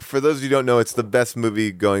iPick, for those of you who don't know, it's the best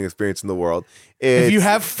movie going experience in the world. If you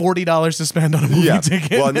have $40 to spend on a movie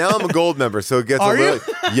ticket. Well, now I'm a gold member, so it gets Are a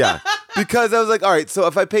little. you? Yeah. Because I was like, all right, so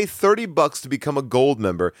if I pay $30 to become a gold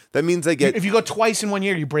member, that means I get. If you go twice in 1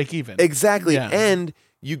 year, you break even. Exactly. Yeah. And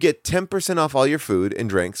you get 10% off all your food and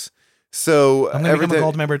drinks. So I'm going to become a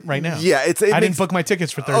gold member right now. Yeah, I didn't book my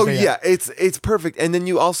tickets for Thursday. Oh yeah, it's perfect. And then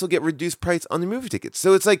you also get reduced price on the movie tickets.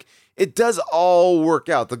 So it's like it does all work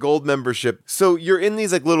out, the gold membership. So you're in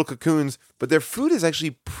these like little cocoons, but their food is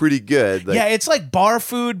actually pretty good. Like, yeah, it's like bar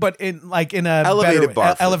food, but in a elevated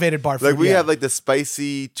bar food. Like we have like the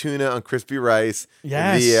spicy tuna on crispy rice,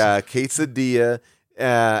 the quesadilla.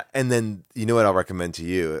 And then you know what I'll recommend to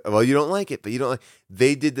you? Well, you don't like it, but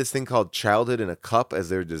they did this thing called Childhood in a Cup as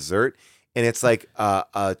their dessert. And it's like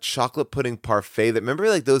a chocolate pudding parfait. Remember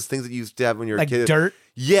like those things that you used to have when you were a kid? Dirt?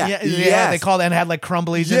 Yeah. They called it and had like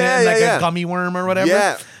crumblies in it, and like a gummy worm or whatever.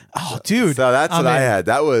 Yeah. Oh, dude. So that's what I had.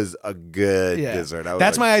 That was a good dessert.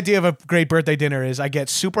 That's my idea of a great birthday dinner is I get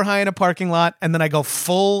super high in a parking lot and then I go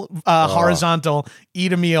full horizontal,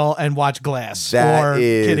 eat a meal and watch Glass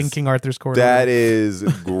Kid in King Arthur's Court. That is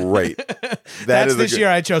great. That's this year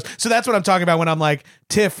I chose. So that's what I'm talking about when I'm like,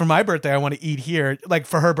 Tiff, for my birthday, I want to eat here. Like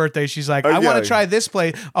for her birthday, she's like, I want to try this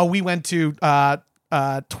place. Oh, we went to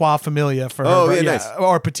Trois Familia for her birthday. Nice.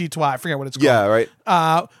 Or Petit Trois. I forget what it's called. Yeah, right.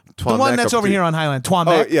 The one that's over here on Highland, Trois Oh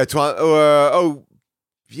Mec.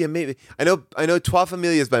 Yeah, maybe. I know Trois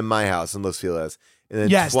Familias by my house in Los Feliz. And then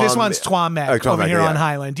this one's Trois Mec over here on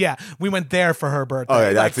Highland. Yeah, we went there for her birthday. Oh,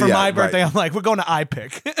 yeah, like for my birthday, I'm like, we're going to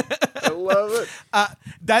iPick. I love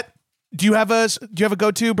it. Do you have a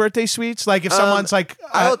go-to birthday sweets? Like if someone's like,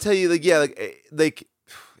 I'll tell you, like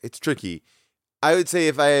it's tricky. I would say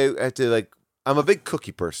if I had to I'm a big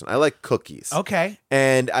cookie person. I like cookies. Okay.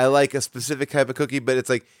 And I like a specific type of cookie, but it's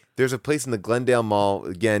like there's a place in the Glendale Mall.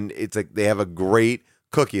 Again, it's like they have a great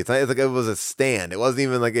cookie. It's like it was a stand. It wasn't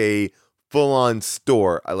even like a full-on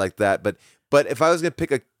store. I like that. But if I was gonna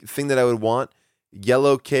pick a thing that I would want,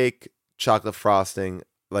 yellow cake, chocolate frosting,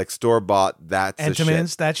 like store-bought, that's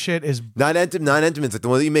Entenmann's, that shit is not Entenmann's, like the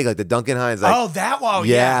one that you make, like the Dunkin' Hines. Like, that one,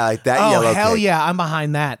 yeah, like that yellow cake. Oh hell yeah, I'm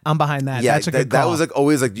behind that. Yeah, that's a good call. That was like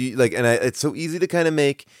always like it's so easy to kind of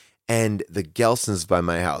make. And the Gelson's by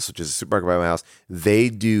my house, which is a supermarket by my house, they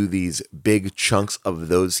do these big chunks of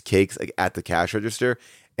those cakes like at the cash register.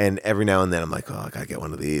 And every now and then I'm like, I gotta get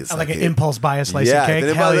one of these. Like an impulse buy a slice of cake.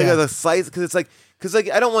 Hell yeah, the slice because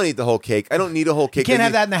I don't want to eat the whole cake. I don't need a whole cake. You can't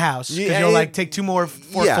have that in the house because you'll like take two more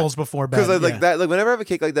forkfuls before bed. Because whenever I have a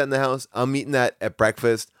cake like that in the house, I'm eating that at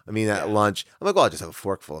breakfast. I mean at lunch. I'm like, I'll just have a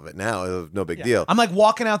forkful of it now. It's no big deal. I'm like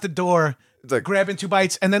walking out the door, grabbing 2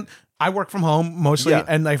 bites, and then I work from home mostly,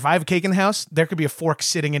 and if I have a cake in the house, there could be a fork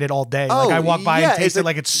sitting in it all day. Like I walk by and taste it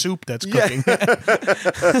like it's soup that's cooking.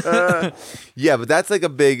 Yeah, but that's like a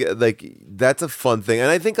big that's a fun thing, and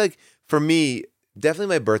I think like for me, definitely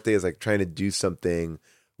my birthday is like trying to do something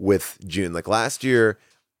with June. Like last year,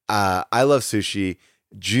 I love sushi.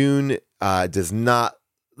 June does not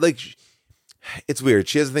like. It's weird.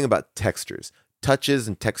 She has a thing about textures. Touches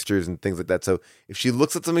and textures and things like that. So if she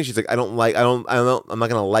looks at something, she's like, I'm not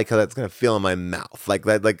gonna like how that's gonna feel in my mouth. Like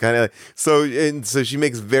that, like kind of. So she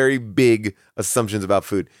makes very big assumptions about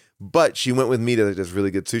food. But she went with me to this really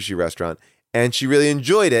good sushi restaurant, and she really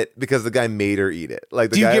enjoyed it because the guy made her eat it. Like,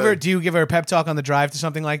 do you give her a pep talk on the drive to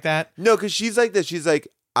something like that? No, because she's like this. She's like,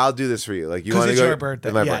 I'll do this for you. Like you want to go? Your birthday.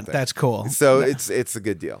 It's my birthday. That's cool. So it's a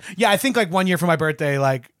good deal. Yeah, I think like one year for my birthday,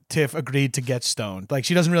 like Tiff agreed to get stoned. Like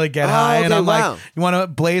she doesn't really get high, and I'm like, "You want to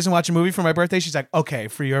blaze and watch a movie for my birthday?" She's like, "Okay,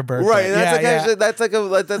 for your birthday." Right, and actually, that's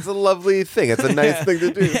a lovely thing. It's a nice thing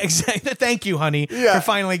to do. Exactly. Thank you, honey, for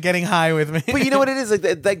finally getting high with me. But you know what it is like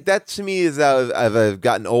that to me is as I've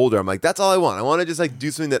gotten older. I'm like, that's all I want. I want to just like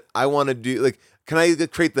do something that I want to do. Like, can I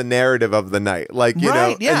create the narrative of the night? Like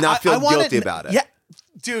and not feel guilty about it. Yeah,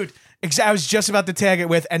 dude. I was just about to tag it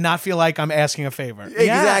with and not feel like I'm asking a favor.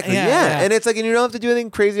 Exactly. Yeah. And it's like, and you don't have to do anything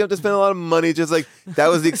crazy. You don't have to spend a lot of money. Just like that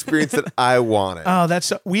was the experience that I wanted.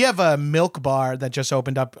 Oh, we have a milk bar that just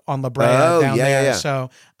opened up on La Brea down there. Yeah. So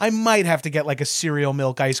I might have to get like a cereal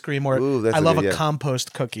milk ice cream or I love a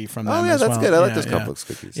compost cookie from them. Oh yeah, that's good. I like those compost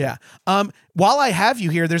cookies. Yeah. While I have you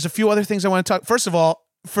here, there's a few other things I want to talk. First of all,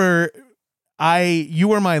 you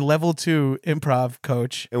were my level 2 improv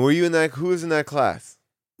coach. And were you in that? Who was in that class?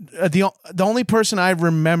 The only person I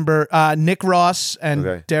remember, Nick Ross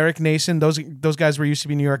and Derek Nason, those guys were used to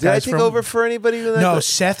be New York guys. Did I take over for anybody? No,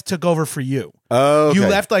 Seth took over for you. Oh, okay. You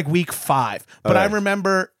left like week 5, but I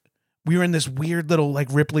remember we were in this weird little like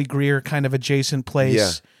Ripley Greer kind of adjacent place. Yeah.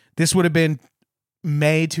 This would have been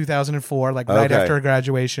May 2004, like right after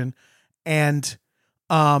graduation, and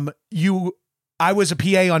I was a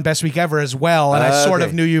PA on Best Week Ever as well, and I sort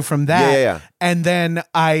of knew you from that. Yeah. And then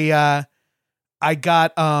I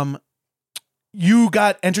got you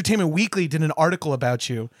got Entertainment Weekly did an article about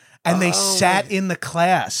you, and they sat in the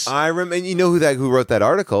class. I remember. And you know who wrote that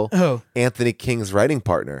article? Who? Anthony King's writing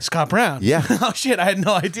partner, Scott Brown. Yeah. Oh shit, I had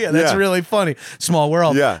no idea. That's really funny. Small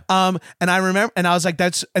world. Yeah. And I remember, and I was like,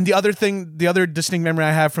 and the other distinct memory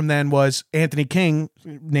I have from then was Anthony King,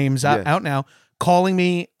 name's out now, calling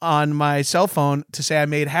me on my cell phone to say I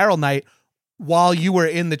made Harold Night while you were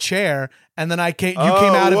in the chair. And then you came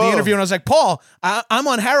out of the interview and I was like, Paul, I'm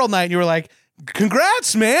on Harold Night. And you were like,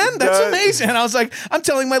 congrats, man. That's amazing. And I was like, I'm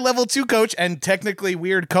telling my level 2 coach and technically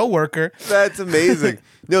weird coworker. That's amazing.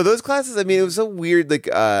 No, those classes, I mean, it was so weird.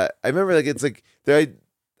 Like, I remember like, it's like, I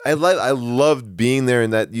loved being there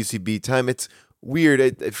in that UCB time. It's weird.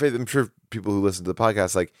 I'm sure people who listen to the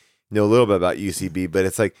podcast like know a little bit about UCB, but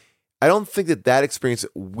it's like I don't think that experience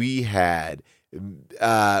that we had,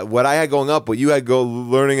 what I had going up, what you had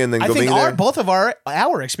learning, and then I go think being there. both of our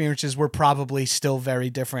experiences were probably still very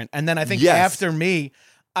different. And then I think Yes. after me,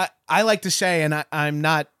 I like to say, and I'm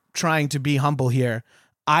not trying to be humble here,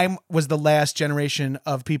 I was the last generation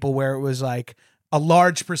of people where it was like a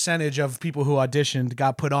large percentage of people who auditioned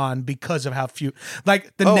got put on because of how few.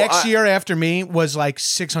 Like the next year after me was like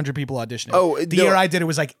 600 people auditioning. The year I did it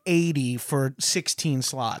was like 80 for 16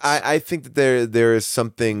 slots. I think that there is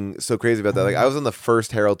something so crazy about that. Like I was on the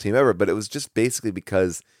first Herald team ever, but it was just basically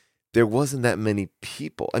because there wasn't that many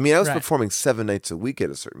people. I mean, I was performing 7 nights a week at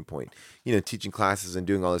a certain point, teaching classes and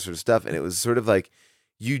doing all this sort of stuff. And it was sort of like,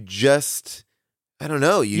 you just, I don't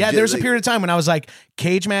know. There was a period of time when I was like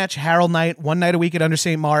cage match, Harold night, 1 night a week at Under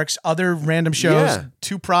St. Mark's, other random shows,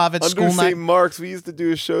 2 Providence, school night. Under St. Mark's, we used to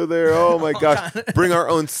do a show there. Oh my gosh. Bring our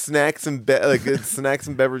own snacks and snacks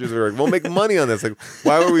and beverages. We were like, we'll make money on this. Like,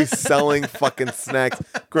 why were we selling fucking snacks,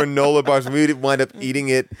 granola bars? We would wind up eating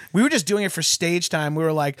it. We were just doing it for stage time. We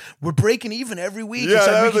were like, we're breaking even every week. Yeah, it's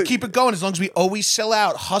like we can keep it going as long as we always sell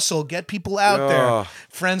out, hustle, get people out there.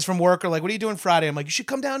 Friends from work are like, what are you doing Friday? I'm like, you should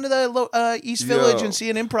come down to the East Village and see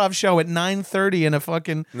an improv show at 9:30 in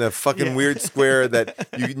a fucking weird square that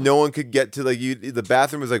no one could get to. Like the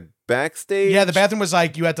bathroom was like backstage. Yeah, the bathroom was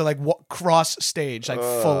like you had to like cross stage like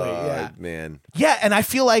fully. Yeah, man. Yeah, and I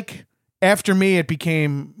feel like after me it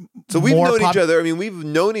became we've known each other. I mean, we've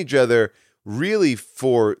known each other really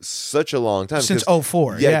for such a long time since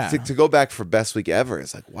 2004. Yeah, to go back for Best Week Ever,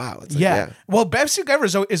 it's like wow. It's like, Well, Best Week Ever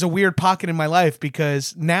is a weird pocket in my life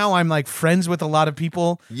because now I'm like friends with a lot of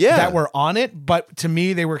people that were on it, but to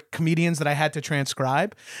me they were comedians that I had to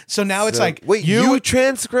transcribe. So now it's like, wait, you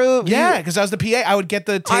transcribe? Yeah, because I was the PA. I would get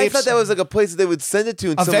the tapes. I thought that was like a place that they would send it to.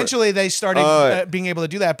 And eventually they started being able to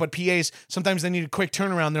do that, but PAs sometimes they need a quick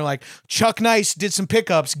turnaround. They're like, Chuck Nice did some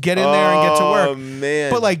pickups, get in there and get to work.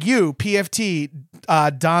 Man. But like you, PFT,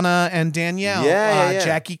 Donna and Danielle,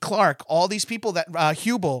 Jackie Clark, all these people that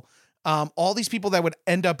Hubel, all these people that would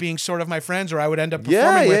end up being sort of my friends or I would end up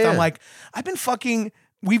performing with. I'm like,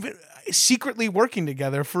 we've been secretly working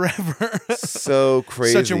together forever. So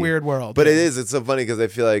crazy. Such a weird world. But it's so funny because I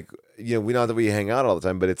feel like, we know that we hang out all the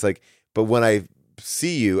time, but it's like, but when I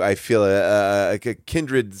see you, I feel a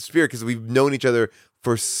kindred spirit because we've known each other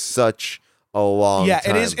for such a long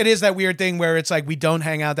time. It is that weird thing where it's like we don't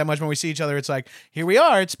hang out that much when we see each other. It's like, here we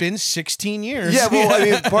are. It's been 16 years. Yeah, well, I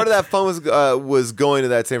mean, part of that fun was going to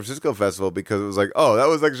that San Francisco festival because it was like, oh, that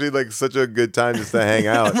was actually like such a good time just to hang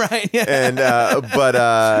out. Right. Yeah. And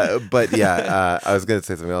but yeah, I was gonna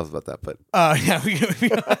say something else about that, but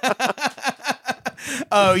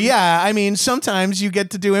oh yeah, I mean, sometimes you get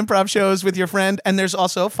to do improv shows with your friend, and there's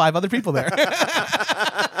also 5 other people there.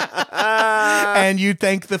 And you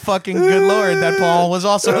thank the fucking good Lord that Paul was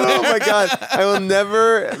also there. Oh my God. I will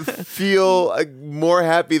never feel more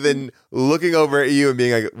happy than looking over at you and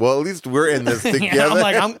being like, well, at least we're in this together. Yeah, I'm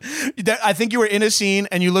like, I think you were in a scene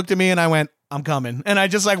and you looked at me and I went, I'm coming. And I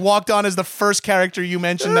just like walked on as the first character you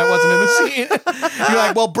mentioned that wasn't in the scene. You're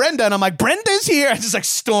like, well, Brenda. And I'm like, Brenda's here. I just like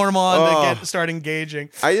storm on to start engaging.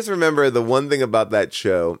 I just remember the one thing about that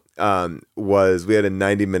show was we had a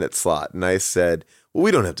 90-minute slot. And I said, well,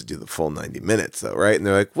 we don't have to do the full 90 minutes though, right? And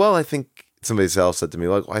they're like, well, I think somebody else said to me,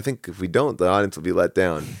 like, well, I think if we don't, the audience will be let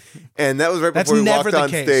down. And that was right before we walked on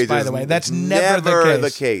stage. By the way, that's never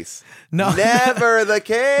the case. No, never the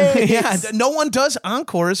case. Yeah, no one does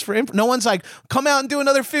encores for no one's like, come out and do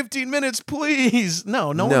another 15 minutes, please. No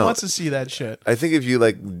one wants to see that shit. I think if you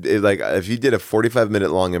if you did a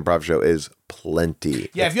 45-minute long improv show, is plenty.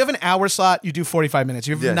 Yeah, if you have an hour slot, you do 45 minutes.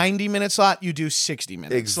 You have a 90-minute slot, you do 60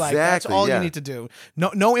 minutes. Exactly. That's all you need to do.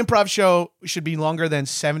 No improv show should be longer than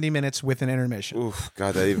 70 minutes with an intermission. Oof,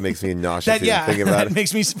 God, that even makes me nauseous thinking about it. That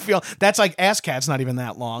makes me feel, that's like Ass Cat's not even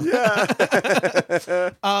that long.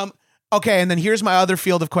 Yeah. Okay, and then here's my other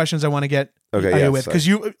field of questions I want to get with. Because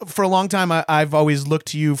you, for a long time, I've always looked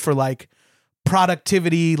to you for like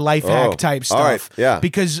productivity, life hack type stuff. All right, yeah.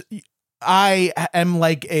 Because I am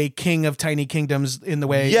like a king of tiny kingdoms in the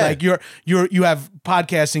way like you have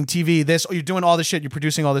podcasting, TV, you're doing all this shit, you're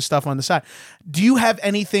producing all this stuff on the side. Do you have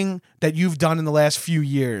anything that you've done in the last few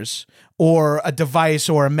years or a device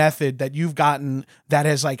or a method that you've gotten that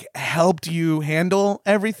has like helped you handle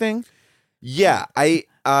everything? Yeah, I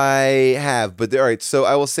have, but all right. So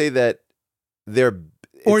I will say that there.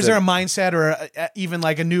 Or is there a mindset or even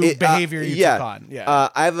like a new behavior you took on? Yeah,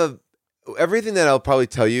 I have everything that I'll probably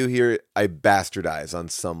tell you here, I bastardize on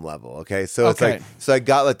some level. Okay. So it's Okay. like, so I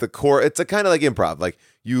got like the core, it's a kind of like improv. Like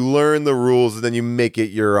you learn the rules and then you make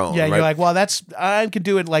it your own. Yeah, right? you're like, well, I could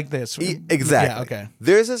do it like this. Exactly. Yeah, okay.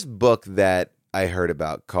 There's this book that I heard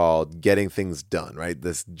about called Getting Things Done, right?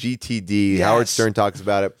 This GTD, Yes. Howard Stern talks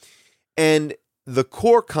about it. And the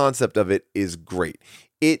core concept of it is great.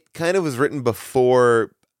 It kind of was written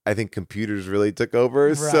before I think computers really took over.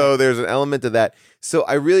 Right. So there's an element of that. So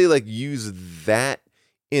I really like use that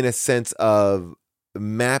in a sense of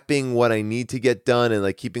mapping what I need to get done and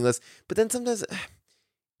like keeping lists. But then sometimes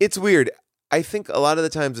it's weird. I think a lot of the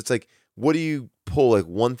times it's like, what do you pull? Like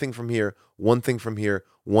one thing from here, one thing from here,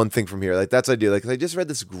 one thing from here. Like that's what I do. Like 'cause I just read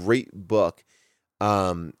this great book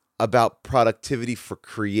about productivity for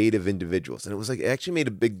creative individuals. And it was like, it actually made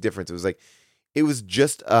a big difference. It was like, it was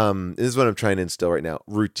just, this is what I'm trying to instill right now,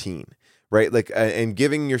 routine, right? Like, and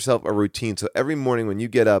giving yourself a routine. So every morning when you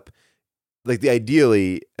get up, like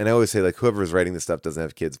ideally, and I always say like whoever's writing this stuff doesn't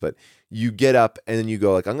have kids, but you get up and then you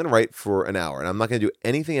go like, I'm going to write for an hour and I'm not going to do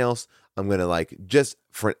anything else. I'm going to like just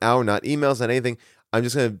for an hour, not emails, not anything. I'm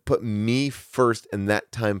just going to put me first and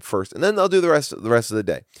that time first. And then I'll do the rest of the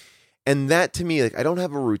day. And that to me, like I don't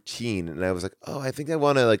have a routine. And I was like, oh, I think I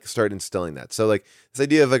want to like start instilling that. So like this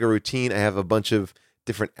idea of like a routine, I have a bunch of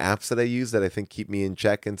different apps that I use that I think keep me in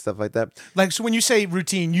check and stuff like that. Like, so when you say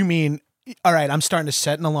routine, you mean, all right, I'm starting to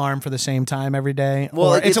set an alarm for the same time every day. Well,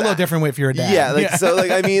 or like, it's a little different if you're a dad. Yeah, like so like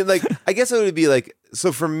I mean like I guess it would be like,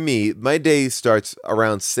 so for me, my day starts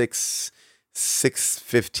around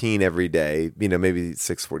 6:15 every day, you know, maybe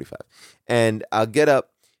 6:45. And I'll get up,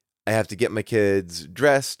 I have to get my kids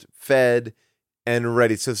dressed, fed, and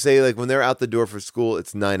ready. So say like when they're out the door for school,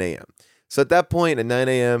 it's 9 a.m. So at that point at 9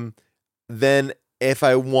 a.m., then if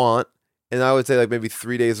I want, and I would say like maybe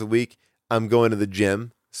 3 days a week, I'm going to the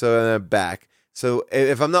gym. So then I'm back. So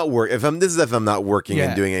if I'm not if I'm not working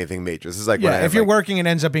and doing anything major. This is like when I if you're working, it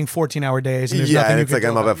ends up being 14-hour days. And there's nothing and you it's can like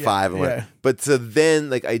do I'm up about- at 5 and yeah. But so then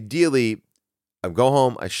like ideally, I go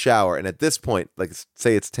home, I shower, and at this point, like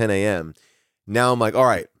say it's 10 a.m. Now I'm like, all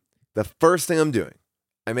right, the first thing I'm doing,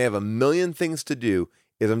 I may have a million things to do,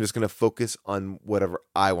 is I'm just going to focus on whatever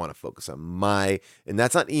I want to focus on. And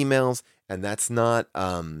that's not emails, and that's not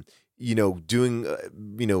doing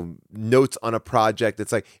notes on a project.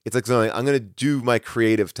 It's like something I'm going to do my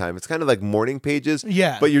creative time. It's kind of like morning pages.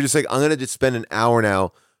 Yeah. But you're just like, I'm going to just spend an hour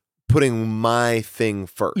now putting my thing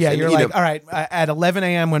first. Yeah, And, you're you like, know, all right, at 11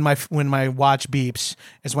 a.m. when my watch beeps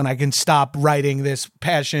is when I can stop writing this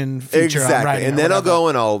passion feature I'm writing. And or then I'll whatever. go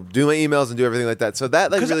and I'll do my emails and do everything like that. So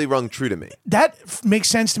that like really rung true to me. That makes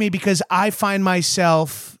sense to me because I find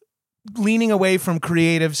myself leaning away from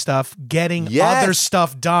creative stuff, getting Yes. other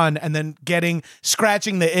stuff done, and then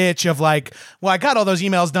scratching the itch of like, well, I got all those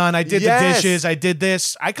emails done. I did Yes. the dishes. I did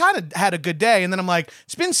this. I kind of had a good day. And then I'm like,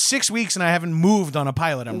 it's been 6 weeks and I haven't moved on a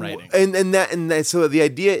pilot I'm writing. And that so the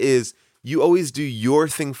idea is you always do your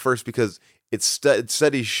thing first because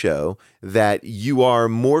studies show that you are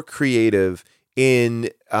more creative in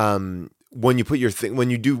when you put when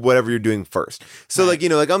you do whatever you're doing first. So like,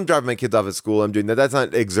 like I'm dropping my kids off at school, I'm doing that. That's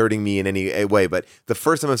not exerting me in any way. But the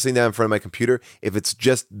first time I'm sitting down in front of my computer, if it's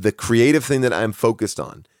just the creative thing that I'm focused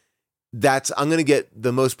on, I'm going to get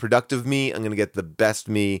the most productive me. I'm going to get the best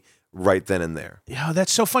me right then and there. Yeah,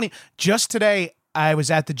 that's so funny. Just today, I was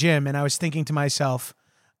at the gym and I was thinking to myself,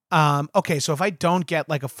 okay, so if I don't get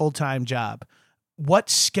like a full-time job, what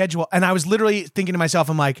schedule? And I was literally thinking to myself,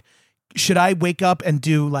 I'm like, should I wake up and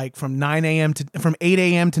do like from 8 a.m.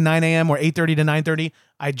 to 9 a.m. or 8:30 to 9:30?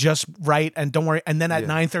 I just write and don't worry. And then at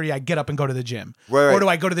 9:30, I get up and go to the gym. Right. Or do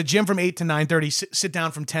I go to the gym from 8 to 9:30, sit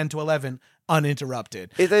down from 10 to 11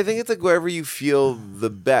 uninterrupted? I think it's like wherever you feel the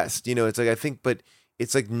best. It's like, I think, but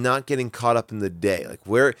it's like not getting caught up in the day. Like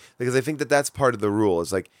because I think that's part of the rule.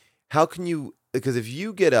 It's like, how can you, because if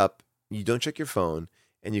you get up, you don't check your phone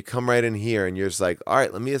and you come right in here and you're just like, all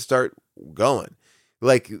right, let me just start going.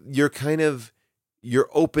 Like you're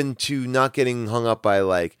open to not getting hung up by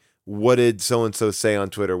like, what did so-and-so say on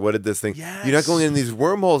Twitter? What did this thing? Yes. You're not going in these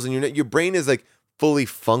wormholes and your brain is like fully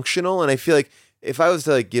functional. And I feel like if I was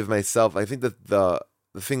to like give myself, I think that the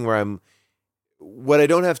thing where what I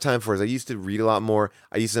don't have time for is I used to read a lot more.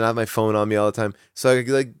 I used to not have my phone on me all the time. So I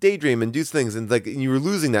could like daydream and do things and like, and you were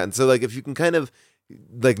losing that. And so like, if you can kind of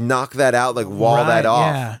like knock that out, like wall that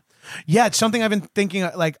off. Yeah. It's something I've been thinking,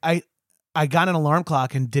 like I got an alarm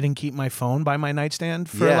clock and didn't keep my phone by my nightstand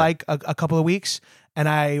for like a couple of weeks. And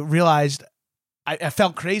I realized I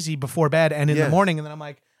felt crazy before bed and in the morning. And then I'm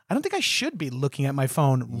like, I don't think I should be looking at my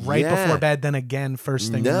phone right before bed, then again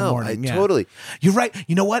first thing in the morning. Totally. You're right.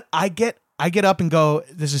 You know what? I get I get up and go,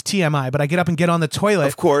 this is TMI, but I get up and get on the toilet.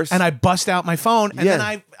 Of course. And I bust out my phone, and Yeah.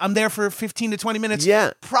 then I'm there for 15 to 20 minutes.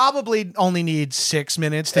 Yeah. Probably only need 6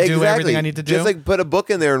 minutes to do everything I need to do. Just like put a book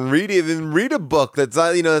in there and read a book that's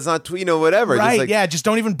not, that's not, whatever. Right, Just like, yeah, just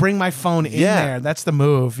don't even bring my phone in there. That's the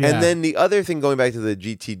move. Yeah. And then the other thing, going back to the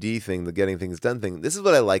GTD thing, the getting things done thing, this is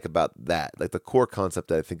what I like about that. Like the core concept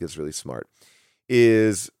that I think is really smart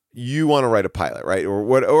is you want to write a pilot, right?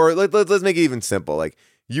 Or let's make it even simple. Like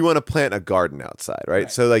you want to plant a garden outside,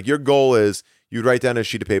 right? So like your goal is you write down a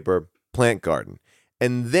sheet of paper, plant garden.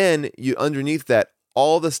 And then you underneath that,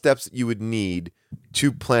 all the steps that you would need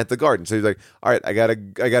to plant the garden. So you're like, all right, I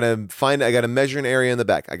gotta measure an area in the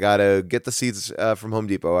back. I gotta get the seeds from Home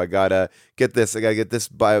Depot. I gotta get this. I gotta get this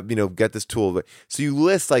get this tool. So you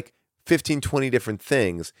list like 15, 20 different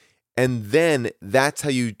things, and then that's how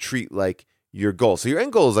you treat like your goal. So your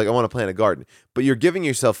end goal is like, I want to plant a garden, but you're giving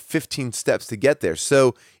yourself 15 steps to get there.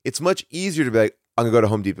 So it's much easier to be like, I'm gonna go to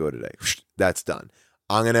Home Depot today. That's done.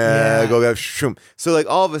 I'm gonna go. So like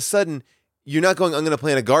all of a sudden, you're not going, I'm going to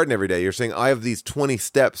plant a garden every day. You're saying, I have these 20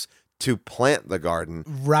 steps to plant the garden.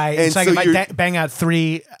 Right. And it's like if I bang out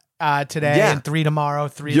 3 today and 3 tomorrow,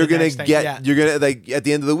 3 you're the gonna next get, day. you're going to, like, at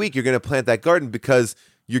the end of the week, you're going to plant that garden because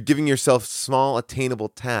you're giving yourself small, attainable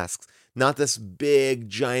tasks, not this big,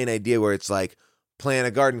 giant idea where it's like, plant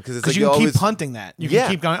a garden. Because like you can keep punting that. You can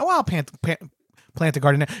keep going, oh, I'll plant the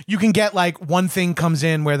garden now. You can get like one thing comes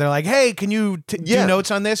in where they're like, hey, can you do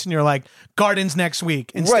notes on this? And you're like, gardens next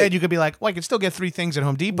week. Instead, you could be like, well, I could still get 3 things at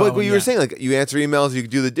Home Depot. Like what you were saying, like you answer emails, you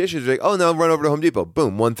do the dishes, you're like, oh, no, run over to Home Depot.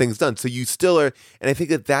 Boom, one thing's done. So you still are, and I think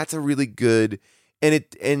that that's a really good, and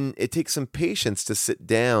it takes some patience to sit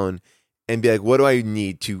down and be like, what do I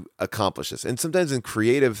need to accomplish this? And sometimes in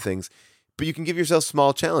creative things, but you can give yourself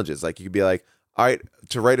small challenges. Like you could be like, all right,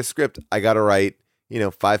 to write a script, I got to write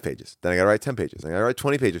 5 pages. Then I got to write 10 pages. Then I got to write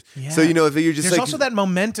 20 pages. Yeah. So, if you're just there's also that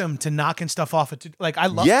momentum to knocking stuff off.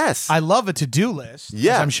 I love a to-do list.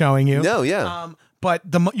 Yeah. As I'm showing you. No, yeah. But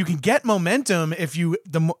you can get momentum if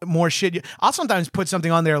more shit. I'll sometimes put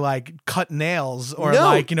something on there like cut nails or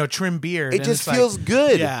trim beard. It just feels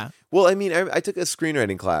good. Yeah. Well, I mean, I took a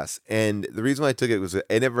screenwriting class, and the reason why I took it was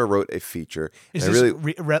I never wrote a feature. Is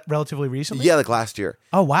this relatively recently? Yeah, like last year.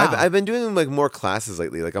 Oh, wow. I've been doing like more classes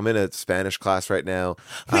lately. Like I'm in a Spanish class right now.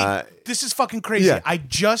 Wait, this is fucking crazy. Yeah. I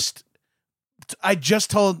just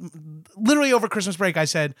told, literally over Christmas break, I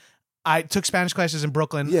said, I took Spanish classes in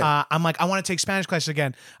Brooklyn. Yeah. I'm like, I want to take Spanish classes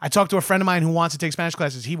again. I talked to a friend of mine who wants to take Spanish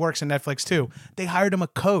classes. He works in Netflix too. They hired him a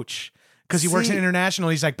coach because he works in international.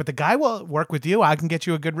 He's like, but the guy will work with you. I can get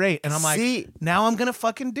you a good rate. And I'm like, now I'm gonna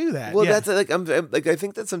fucking do that. Well, that's like I'm like I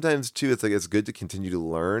think that sometimes too. It's like it's good to continue to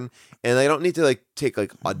learn, and I don't need to like take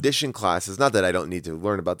like audition classes. Not that I don't need to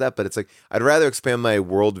learn about that, but it's like I'd rather expand my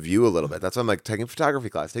worldview a little bit. That's why I'm like taking photography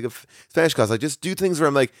class, take a Spanish class, like just do things where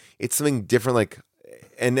I'm like it's something different, like.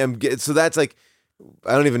 And so that's like,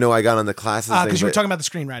 I don't even know why I got on the classes. Because you were talking about the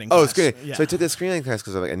screenwriting class. Oh, screenwriting. Yeah. So I took the screenwriting class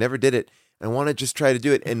because I'm like, I never did it. I want to just try to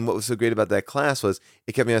do it. And what was so great about that class was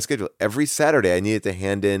it kept me on schedule. Every Saturday I needed to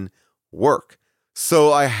hand in work.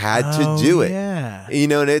 So I had to do it. Yeah.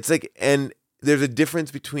 And it's like, and there's a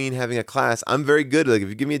difference between having a class. I'm very good. Like if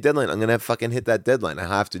you give me a deadline, I'm going to fucking hit that deadline. I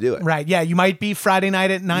have to do it. Right. Yeah. You might be Friday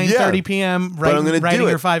night at 9:30 p.m. writing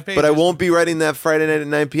your 5 pages. But I won't be writing that Friday night at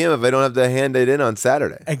 9 p.m. if I don't have to hand it in on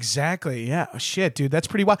Saturday. Exactly. Yeah. Oh, shit, dude. That's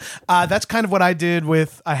pretty wild. That's kind of what I did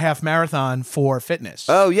with a half marathon for fitness.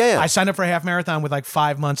 Oh, yeah. I signed up for a half marathon with like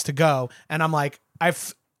 5 months to go. And I'm like,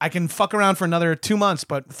 I can fuck around for another 2 months,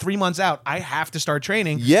 but 3 months out, I have to start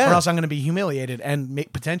training, or else I'm going to be humiliated and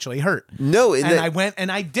potentially hurt. No, and I went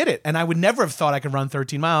and I did it, and I would never have thought I could run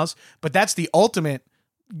 13 miles, but that's the ultimate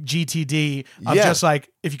GTD of just like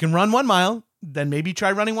if you can run 1 mile, then maybe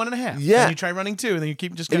try running 1.5. Yeah, then you try running 2, and then you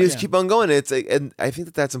keep keep on going. It's like, and I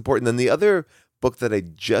think that's important. Then the other book that I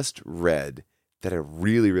just read that I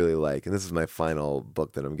really really like, and this is my final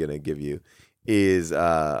book that I'm going to give you, is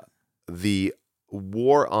the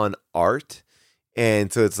War on Art,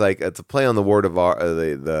 and so it's a play on the word of art,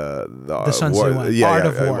 the Sun Tzu war,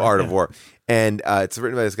 one. Art of War, and it's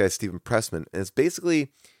written by this guy Stephen Pressman, and it's basically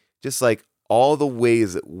just like all the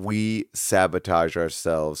ways that we sabotage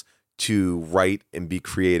ourselves to write and be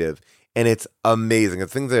creative, and it's amazing.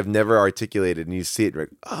 It's things that I've never articulated, and you see it, and you're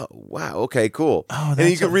like, oh wow, okay, cool, and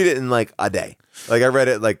you can read it in like a day. Like I read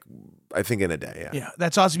it like. I think in a day, yeah,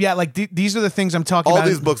 that's awesome. Yeah, like these are the things I'm talking about. about. All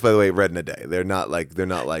these books, by the way, read in a day. They're not like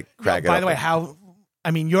crack. By the way, how I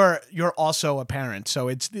mean, you're also a parent,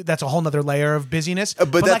 so that's a whole nother layer of busyness.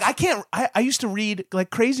 But like, I can't. I used to read like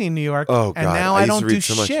crazy in New York, and now I don't do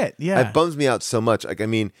shit. Yeah, it bums me out so much. Like, I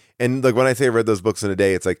mean, and like when I say I read those books in a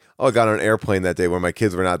day, it's like, oh, I got on an airplane that day where my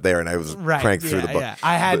kids were not there, and I was cranked through the book. Yeah.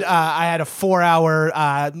 I had a 4-hour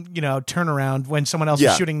turnaround when someone else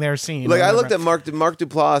was shooting their scene. Like, I looked at Mark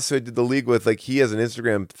Duplass, who I did the league with. Like, he has an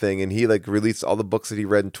Instagram thing, and he like released all the books that he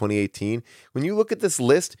read in 2018. When you look at this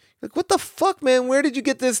list, like, what the fuck, man? Where did you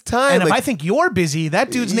get this time? And like, if I think you're busy,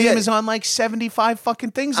 that dude's name is on like 75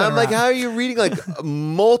 fucking things. I'm like, how are you reading like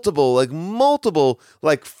multiple,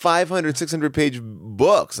 like 500, 600 page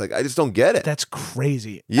books? Like, I just don't get it. That's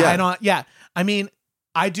crazy. Yeah. I mean,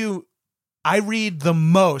 I read the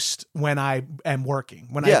most when I am working.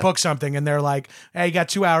 When I book something and they're like, hey, you got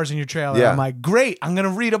 2 hours in your trailer. Yeah. I'm like, great. I'm going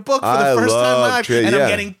to read a book for the first time in my life. And I'm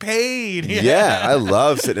getting paid. Yeah. I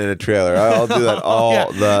love sitting in a trailer. I'll do that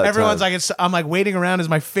all the Everyone's time. like, I'm like, waiting around is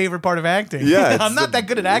my favorite part of acting. Yeah, I'm not that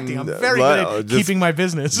good at acting. I'm very good at keeping my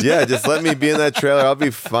business. Yeah, just let me be in that trailer. I'll be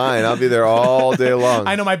fine. I'll be there all day long.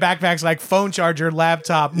 I know my backpack's like phone charger,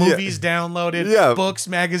 laptop, movies downloaded, books,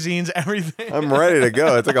 magazines, everything. I'm ready to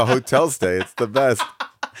go. It's like a hotel stay. It's the best.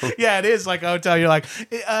 Yeah, it is like a hotel. You're like,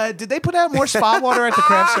 did they put out more spa water at the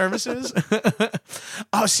craft services?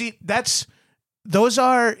 Oh, see,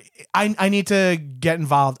 I need to get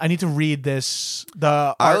involved. I need to read this.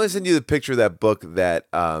 I only send you the picture of that book that,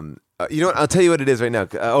 you know what? I'll tell you what it is right now.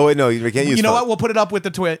 Oh, wait, no, we can't use You know phone. what? We'll put it up with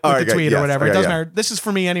the tweet or whatever. It doesn't matter. This is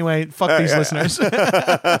for me anyway. Fuck these listeners.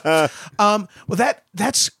 Well,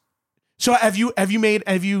 that's... So have you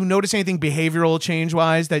noticed anything behavioral change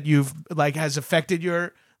wise that you've like has affected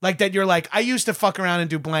your like that you're like, I used to fuck around and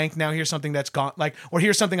do blank, now here's something that's gone, like, or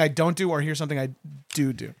here's something I don't do, or here's something I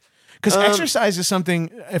do. Because exercise is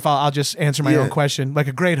something, if I'll just answer my own question like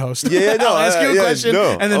a great host. Yeah, no, I'll ask you a question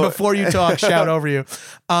and then before you talk, shout over you.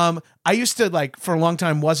 I used to like for a long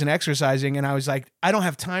time wasn't exercising and I was like, I don't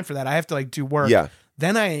have time for that. I have to like do work. Yeah.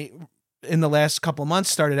 Then I, in the last couple of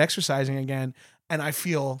months, started exercising again and I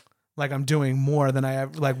feel like I'm doing more than I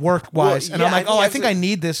have, like work wise, and I'm like, I think I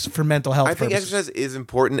need this for mental health. I think purposes. exercise is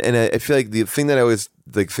important, and I feel like the thing that I always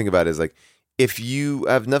like think about is like, if you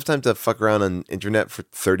have enough time to fuck around on internet for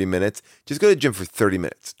 30 minutes, just go to the gym for 30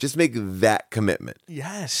 minutes. Just make that commitment.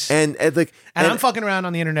 Yes, and I'm fucking around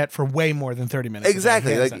on the internet for way more than 30 minutes.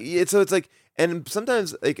 Exactly, so it's like, and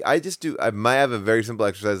sometimes like I might have a very simple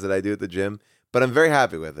exercise that I do at the gym, but I'm very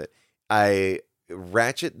happy with it. I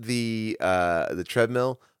ratchet the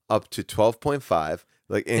treadmill up to 12.5,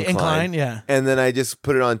 like incline, yeah. And then I just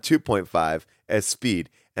put it on 2.5 as speed,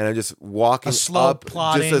 and I'm just walking a slow up,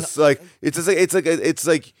 plodding. it's like you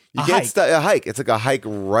get a hike. It's like a hike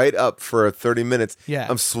right up for 30 minutes. Yeah,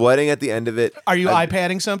 I'm sweating at the end of it. Are you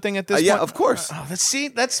iPadding something at this point? Yeah, of course.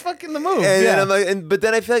 That's fucking the move. And then I'm like, but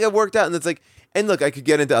then I feel like I worked out, and it's like, and look, I could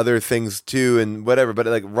get into other things too, and whatever, but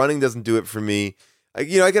like running doesn't do it for me. I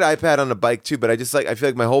could iPad on a bike too, but I just like, I feel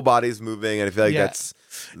like my whole body's moving, and I feel like that's.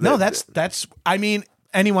 I mean,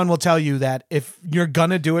 anyone will tell you that if you're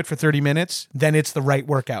gonna do it for 30 minutes, then it's the right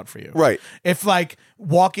workout for you. Right. If like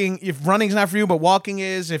if running's not for you, but walking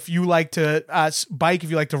is, if you like to bike, if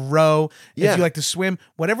you like to row, if you like to swim,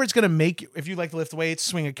 whatever it's gonna make you, if you like to lift weights,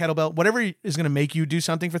 swing a kettlebell, whatever is gonna make you do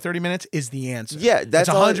something for 30 minutes is the answer. Yeah, that's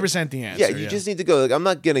 100% the answer. Yeah, you just need to go. Like, I'm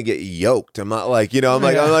not gonna get yoked. I'm not like,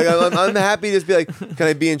 I'm happy to just be like, can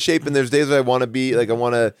I be in shape? And there's days where I want to be like,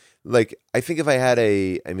 I think if I had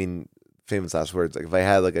famous last words, like if I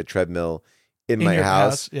had like a treadmill in my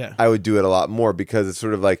house, I would do it a lot more, because it's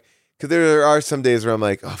sort of like, because there are some days where I'm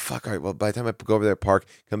like, oh fuck, all right, well, by the time I go over there, park,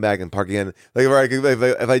 come back and park again, like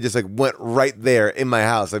if I just like went right there in my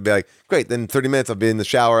house, I'd be like, great, then 30 minutes I'll be in the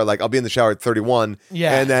shower, like I'll be in the shower at 31,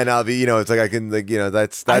 and then I'll be, it's like I can, like,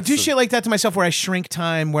 that's I do shit like that to myself where I shrink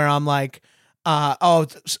time, where I'm like,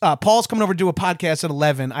 Paul's coming over to do a podcast at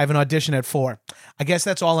 11. I have an audition at 4. I guess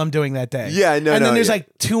that's all I'm doing that day. Yeah, and then there's like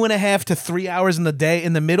 2.5 to 3 hours in the day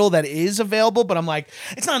in the middle that is available, but I'm like,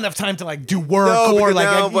 it's not enough time to like do work or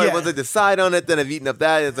like. But once I decide on it, then I've eaten up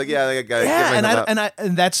that. It's like, I gotta get myself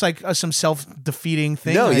and that's like some self-defeating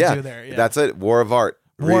thing I do there. Yeah. That's it. War of Art.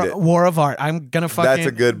 War of Art. I'm gonna fucking. That's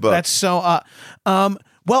a good book. That's so.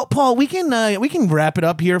 Well, Paul, we can wrap it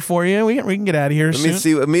up here for you. We can get out of here.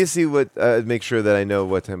 Let me see what. Make sure that I know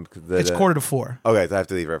what time. It's 3:45. Okay, so I have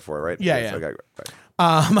to leave at 4, right? Yeah. Okay.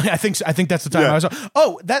 I think that's the time I was.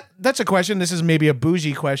 Oh, that's a question. This is maybe a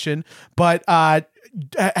bougie question, but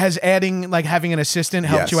has having an assistant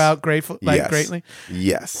helped you out greatly?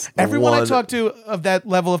 Yes. Everyone I talk to of that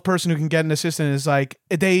level of person who can get an assistant is like,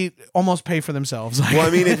 they almost pay for themselves. Well,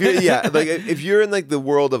 I mean, if you're if you're in like the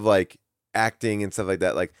world of like acting and stuff like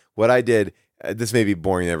that, like what I did this may be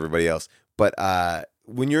boring to everybody else, but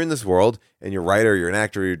when you're in this world and you're a writer, you're an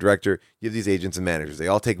actor, you're a director, you have these agents and managers. They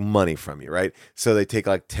all take money from you, right? So they take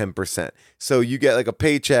like 10%. So you get like a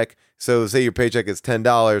paycheck. So say your paycheck is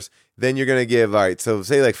 $10, then you're going to give, all right, so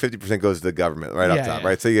say like 50% goes to the government right up top,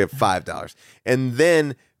 right? So you get $5. And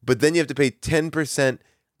then, but then you have to pay 10%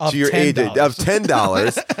 to your agent of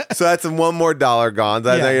 $10. So that's one more dollar gone.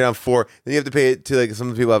 So now you're down $4. Then you have to pay it to like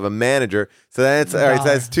some people have a manager. So that's all right. So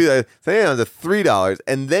that's $2. So you're down to $3.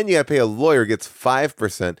 And then you got to pay a lawyer gets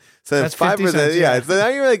 5%. So then That's 5%. 50 cents, Yeah. yeah. So now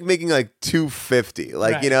you're like making like $250.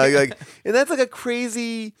 Like Right. you know, like and that's like a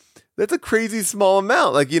crazy. That's a crazy small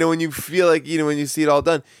amount. Like, you know, when you feel like, you know, when you see it all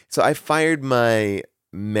done. So I fired my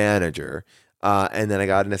manager and then I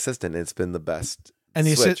got an assistant. And it's been the best. And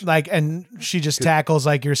the switch. and she just tackles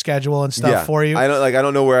like your schedule and stuff for you. I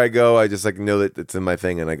don't know where I go. I just like know that it's in my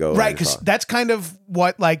thing and I go. Right, because that's kind of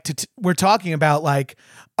what like we're talking about. Like,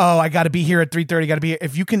 oh, I got to be here at 3:30. Got to be here.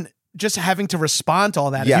 If you can just having to respond to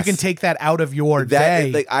all that. Yes. If you can take that out of your day.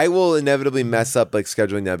 Like I will inevitably mess up like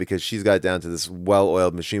scheduling now because she's got it down to this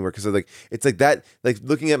well-oiled machine work. Because like it's like that, like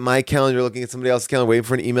looking at my calendar, looking at somebody else's calendar, waiting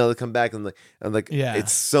for an email to come back, and like Yeah.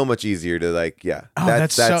 it's so much easier to like Oh,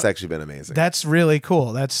 that's so- actually been amazing. That's really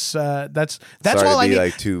cool. That's Sorry all to I be need.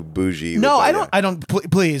 like too bougie. No, with I that, don't. I don't.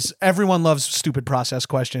 Please, everyone loves stupid process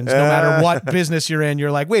questions. No matter what business you're in,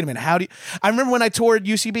 you're like, wait a minute, how do you? I remember when I toured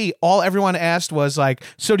UCB, all everyone asked was like,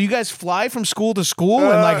 so do you guys fly from school to school,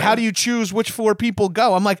 and like, how do you choose which 4 people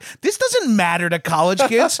go? I'm like, this doesn't matter to college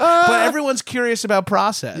kids, but everyone's curious about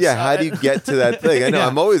process. Yeah, how do you get to that thing? I know. Yeah.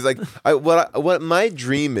 I'm always like, what my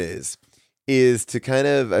dream is to kind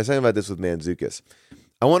of. I was talking about this with Manzukis.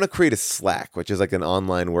 I want to create a Slack, which is like an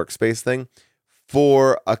online workspace thing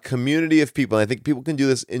for a community of people. And I think people can do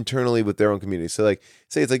this internally with their own community. So like,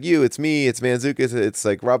 say it's like you, it's me, it's Manzukis, it's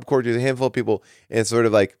like Rob Corddry, a handful of people, and it's sort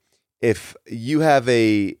of like if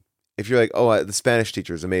you're like, oh, the Spanish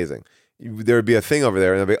teacher is amazing, there would be a thing over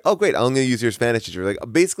there, and they'll be, oh, great, I'm going to use your Spanish teacher. Like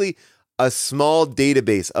basically a small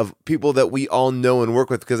database of people that we all know and work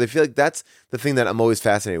with, because I feel like that's the thing that I'm always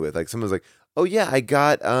fascinated with. Like someone's like, oh yeah,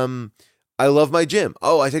 I love my gym.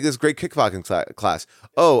 Oh, I take this great kickboxing class.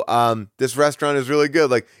 Oh, this restaurant is really good.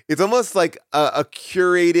 Like it's almost like a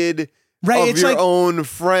curated Right, of it's your like- own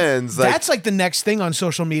friends. Like, That's like the next thing on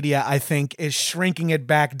social media, I think, is shrinking it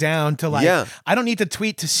back down to like, Yeah. I don't need to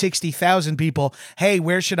tweet to 60,000 people, hey,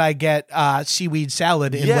 where should I get seaweed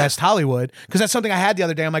salad in Yeah. West Hollywood? Because that's something I had the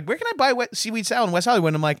other day. I'm like, where can I buy seaweed salad in West Hollywood?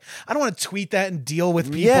 And I'm like, I don't want to tweet that and deal with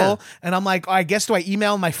people. Yeah. And I'm like, I guess do I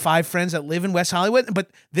email my 5 friends that live in West Hollywood?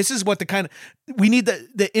 But this is what the kind of, we need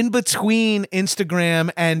the in-between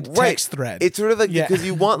Instagram and text thread. It's sort of like Yeah. because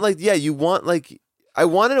you want I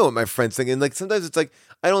want to know what my friends think, and like sometimes it's like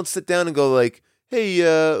I don't sit down and go like, hey,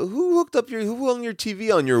 who hung your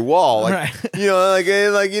TV on your wall? Like, Right. you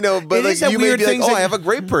know, but It like is that you may weird be like, things oh, that- I have a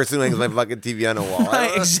great person who hangs my fucking TV on a wall. I Right,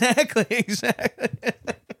 don't know. exactly.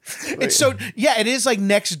 It's so it is like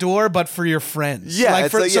next door, but for your friends. Yeah, like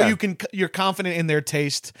it's like, so yeah. you're confident in their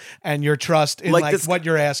taste and your trust in Like like this- what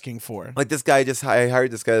you're asking for. Like this guy I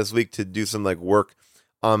hired this guy this week to do some like work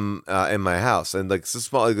in my house, and like it's a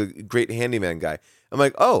small, like, a great handyman guy. I'm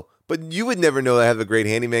like, oh, but you would never know I have a great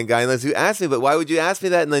handyman guy unless you asked me. But why would you ask me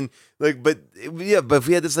that? And then but if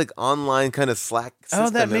we had this like online kind of Slack system, Oh,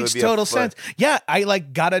 that it would makes be total fun. sense. Yeah, I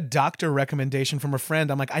like got a doctor recommendation from a friend.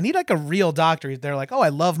 I'm like, I need like a real doctor. They're like, oh, I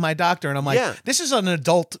love my doctor. And I'm like, Yeah. this is an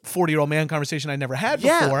adult 40-year-old man conversation I never had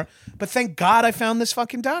Yeah. before. But thank God I found this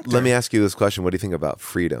fucking doctor. Let me ask you this question: what do you think about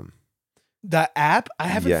freedom? The app, I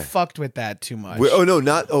haven't Yeah. fucked with that too much.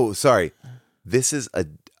 Sorry. This is like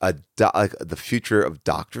the future of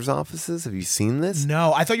doctors' offices. Have you seen this?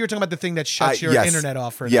 No, I thought you were talking about the thing that shuts your Yes. internet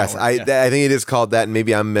off for an Yes, hour. I Yeah. think it is called that, and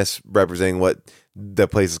maybe I'm misrepresenting what the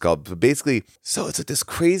place is called. But basically, so it's like this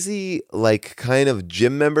crazy like kind of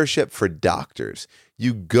gym membership for doctors.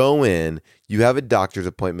 You go in, you have a doctor's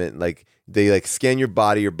appointment, like they like scan your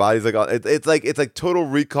body. Your body's like it's like Total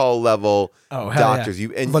Recall level Oh, hell doctors. yeah.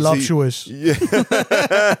 You and Voluptuous. So,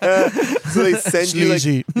 so they send you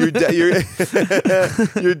Sleazy.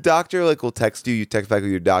 like your doctor like will text you. You text back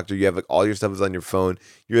with your doctor. You have like all your stuff is on your phone.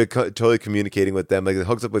 You're like totally communicating with them. Like it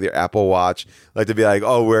hooks up with your Apple Watch. Like to be like,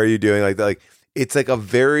 oh, where are you doing? Like it's like a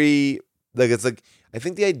very like it's like I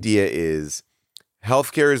think the idea is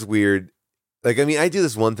healthcare is weird. Like, I mean, I do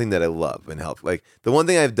this one thing that I love in health. Like, the one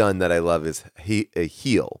thing I've done that I love is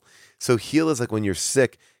Heal. So Heal is like when you're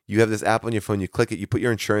sick, you have this app on your phone, you click it, you put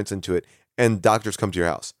your insurance into it, and doctors come to your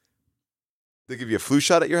house. They give you a flu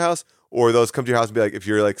shot at your house, or those come to your house and be like, if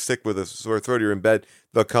you're like sick with a sore throat, you're in bed,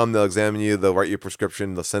 they'll come, they'll examine you, they'll write you a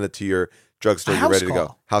prescription, they'll send it to your drugstore, A you're ready house to go.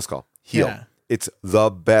 call. House call. Heal. Yeah. It's the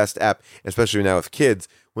best app, especially now with kids.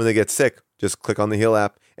 When they get sick, just click on the Heal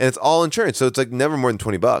app, and it's all insurance. So it's like never more than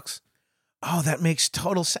 $20. Oh, that makes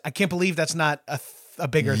total sense. I can't believe that's not a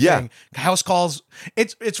bigger Yeah. thing. House calls.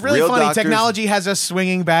 It's really Real funny. doctors. Technology has us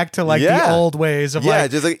swinging back to like the Yeah. old ways of Yeah,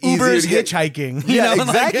 just, like, easier Uber's to get- hitchhiking. Yeah, know, like-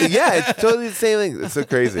 exactly. Yeah, it's totally the same thing. It's so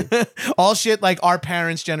crazy. all shit like our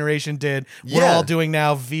parents' generation did. We're Yeah. all doing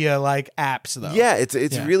now via like apps though. Yeah, it's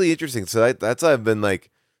Yeah. really interesting. So that's why I've been like,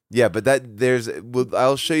 yeah, but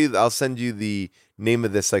I'll show you. I'll send you the name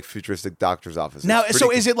of this like futuristic doctor's office. Now, It's so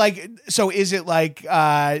pretty is it like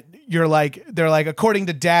you're like they're like according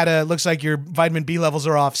to data, it looks like your vitamin B levels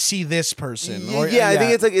are off. See this person. cool. Yeah, I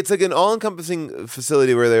think it's like an all encompassing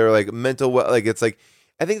facility where they're like mental. Like it's like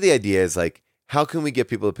I think the idea is like how can we get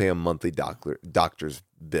people to pay a monthly doctor's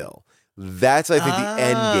bill? That's what I think the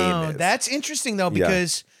end game is. That's interesting though Yeah.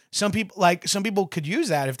 because some people could use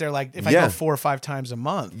that if they're like if I Yeah. go 4 or 5 times a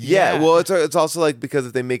month. Yeah, well, it's also like because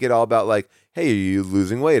if they make it all about like, hey, are you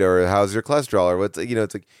losing weight or how's your cholesterol or what's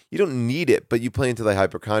it's like you don't need it, but you play into the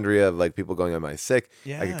hypochondria of like people going, am I sick?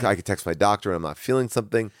 Yeah. I could text my doctor and I'm not feeling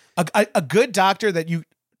something. A good doctor that you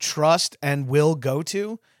trust and will go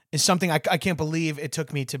to is something I can't believe it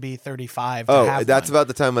took me to be 35 to have That's one. about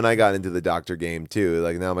the time when I got into the doctor game too.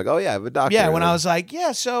 Like now I'm like, oh yeah, I have a doctor. Yeah, when I was like,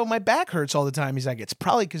 yeah, so my back hurts all the time. He's like, it's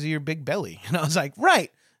probably because of your big belly. And I was like,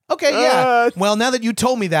 right. Okay, yeah. Well, now that you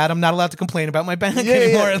told me that, I'm not allowed to complain about my back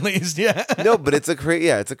anymore, at least. Yeah. no, but it's a crazy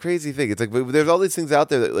thing. It's like but there's all these things out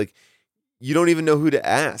there that like you don't even know who to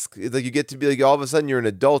ask. It's like you get to be like all of a sudden you're an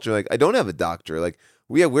adult. You're like, I don't have a doctor. Like,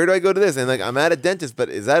 yeah, where do I go to this? And like I'm at a dentist, but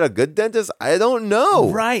is that a good dentist? I don't know.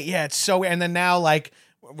 Right. Yeah. It's so, and then now like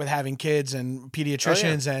with having kids and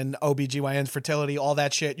pediatricians and OBGYNs, fertility, all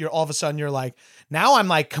that shit, you're all of a sudden you're like, now I'm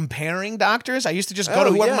like comparing doctors. I used to just go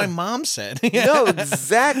to whoever my mom said. No,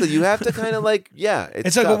 exactly. You have to kind of like,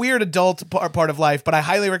 It's like a weird adult part of life, but I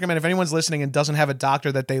highly recommend if anyone's listening and doesn't have a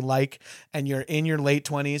doctor that they like and you're in your late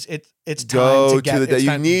 20s, it's time go to get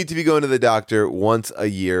you need to be going to the doctor once a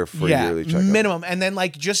year for yearly checkup. minimum. And then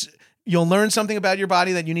like just you'll learn something about your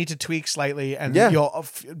body that you need to tweak slightly and you'll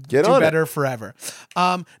Get do on better forever.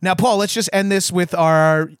 Now, Paul, let's just end this with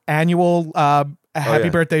our annual happy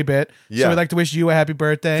birthday bit. Yeah. So we'd like to wish you a happy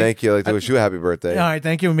birthday. Thank you. I'd like to wish you a happy birthday. All right,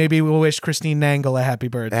 thank you. Maybe we'll wish Christine Nangle a happy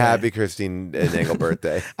birthday. Happy Christine Nangle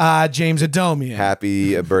birthday. James Adomian.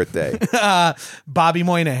 Happy birthday. Bobby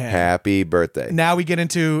Moynihan. Happy birthday. Now we get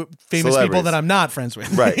into famous people Celebrities. that I'm not friends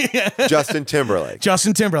with. Right. Justin Timberlake.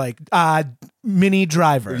 Justin Timberlake. Minnie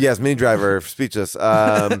Driver. Yes, Mini Driver, speechless.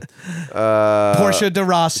 Portia de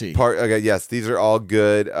Rossi. Okay, yes, these are all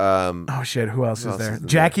good. Oh shit, who else is there? is in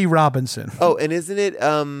Jackie Robinson. Oh, and isn't it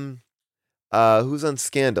who's on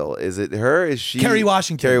Scandal? Is it her? Is she Kerry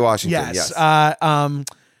Washington. Kerry Washington, Yes. yes.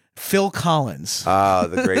 Phil Collins.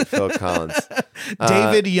 The great Phil Collins.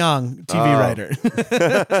 David Young, TV writer.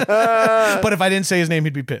 But if I didn't say his name,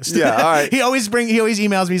 he'd be pissed. Yeah, all right. He always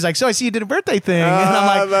emails me. He's like, so I see you did a birthday thing. And I'm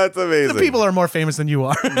like, that's amazing. the people are more famous than you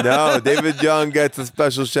are. No, David Young gets a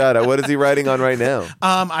special shout out. What is he writing on right now?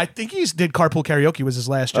 I think he did Carpool Karaoke was his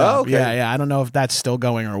last job. Oh, okay. Yeah. I don't know if that's still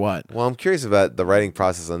going or what. Well, I'm curious about the writing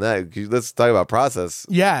process on that. Let's talk about process.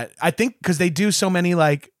 Yeah, I think because they do so many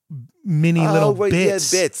like mini little right, yeah, bits.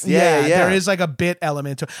 bits. Yeah. There is like a bit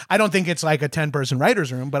element to. I don't think it's like a 10-person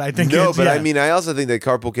writer's room, but I think No, it's, but yeah. I mean, I also think that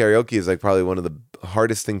Carpool Karaoke is like probably one of the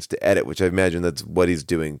hardest things to edit, which I imagine that's what he's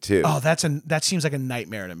doing too. Oh, that seems like a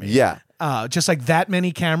nightmare to me. Yeah. Just like that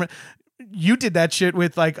many camera. You did that shit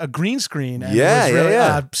with like a green screen. And Yeah, it was really,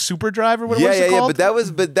 yeah. Super Drive or what yeah, was it called?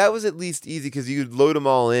 But that was at least easy because you could load them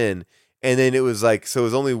all in. And then it was like, so it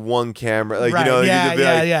was only one camera. Like, Right, you know, yeah, you could be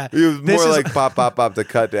yeah, like, yeah. it was This more is- like pop to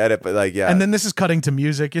cut to edit, but like, yeah. And then this is cutting to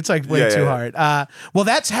music. It's like way Yeah, too yeah. hard. Well,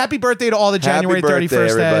 that's happy birthday to all the Happy January birthday, 31st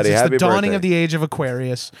heads. everybody. It's the Happy dawning birthday. of the age of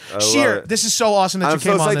Aquarius. love Scheer, it. this is so awesome that I'm you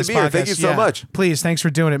came so on psyched this to be here. podcast. Thank you so much. Please, thanks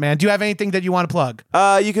for doing it, man. Do you have anything that you want to plug?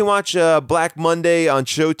 You can watch Black Monday on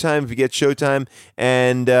Showtime if you get Showtime.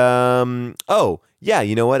 And, yeah,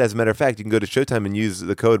 you know what? As a matter of fact, you can go to Showtime and use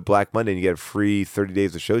the code Black Monday and you get a free 30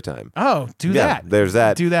 days of Showtime. Oh, do Yeah, that. there's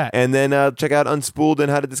that. Do that. And then check out Unspooled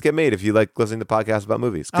and How Did This Get Made if you like listening to podcasts about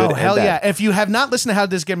movies. Good Oh, and hell bad. yeah. If you have not listened to How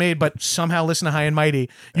Did This Get Made, but somehow listen to High and Mighty,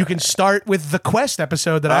 you can start with the Quest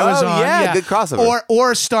episode that I was Oh, on. yeah, good crossover.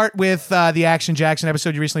 Or start with the Action Jackson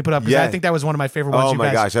episode you recently put up, because Yeah. I think that was one of my favorite ones. Oh you my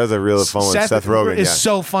guys. gosh, that was a real fun one. Seth Rogen is yeah.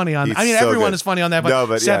 so funny on He's I mean, so everyone good. is funny on that, but, No,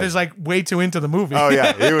 but Seth yeah. is like way too into the movie. Oh,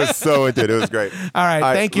 yeah. He was so into it. It was great. All right.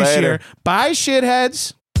 Thank you, later. Scheer. Bye,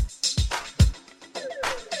 shitheads.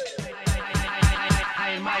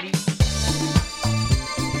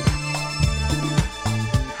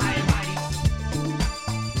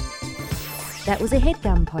 That was a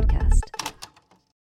headgum podcast.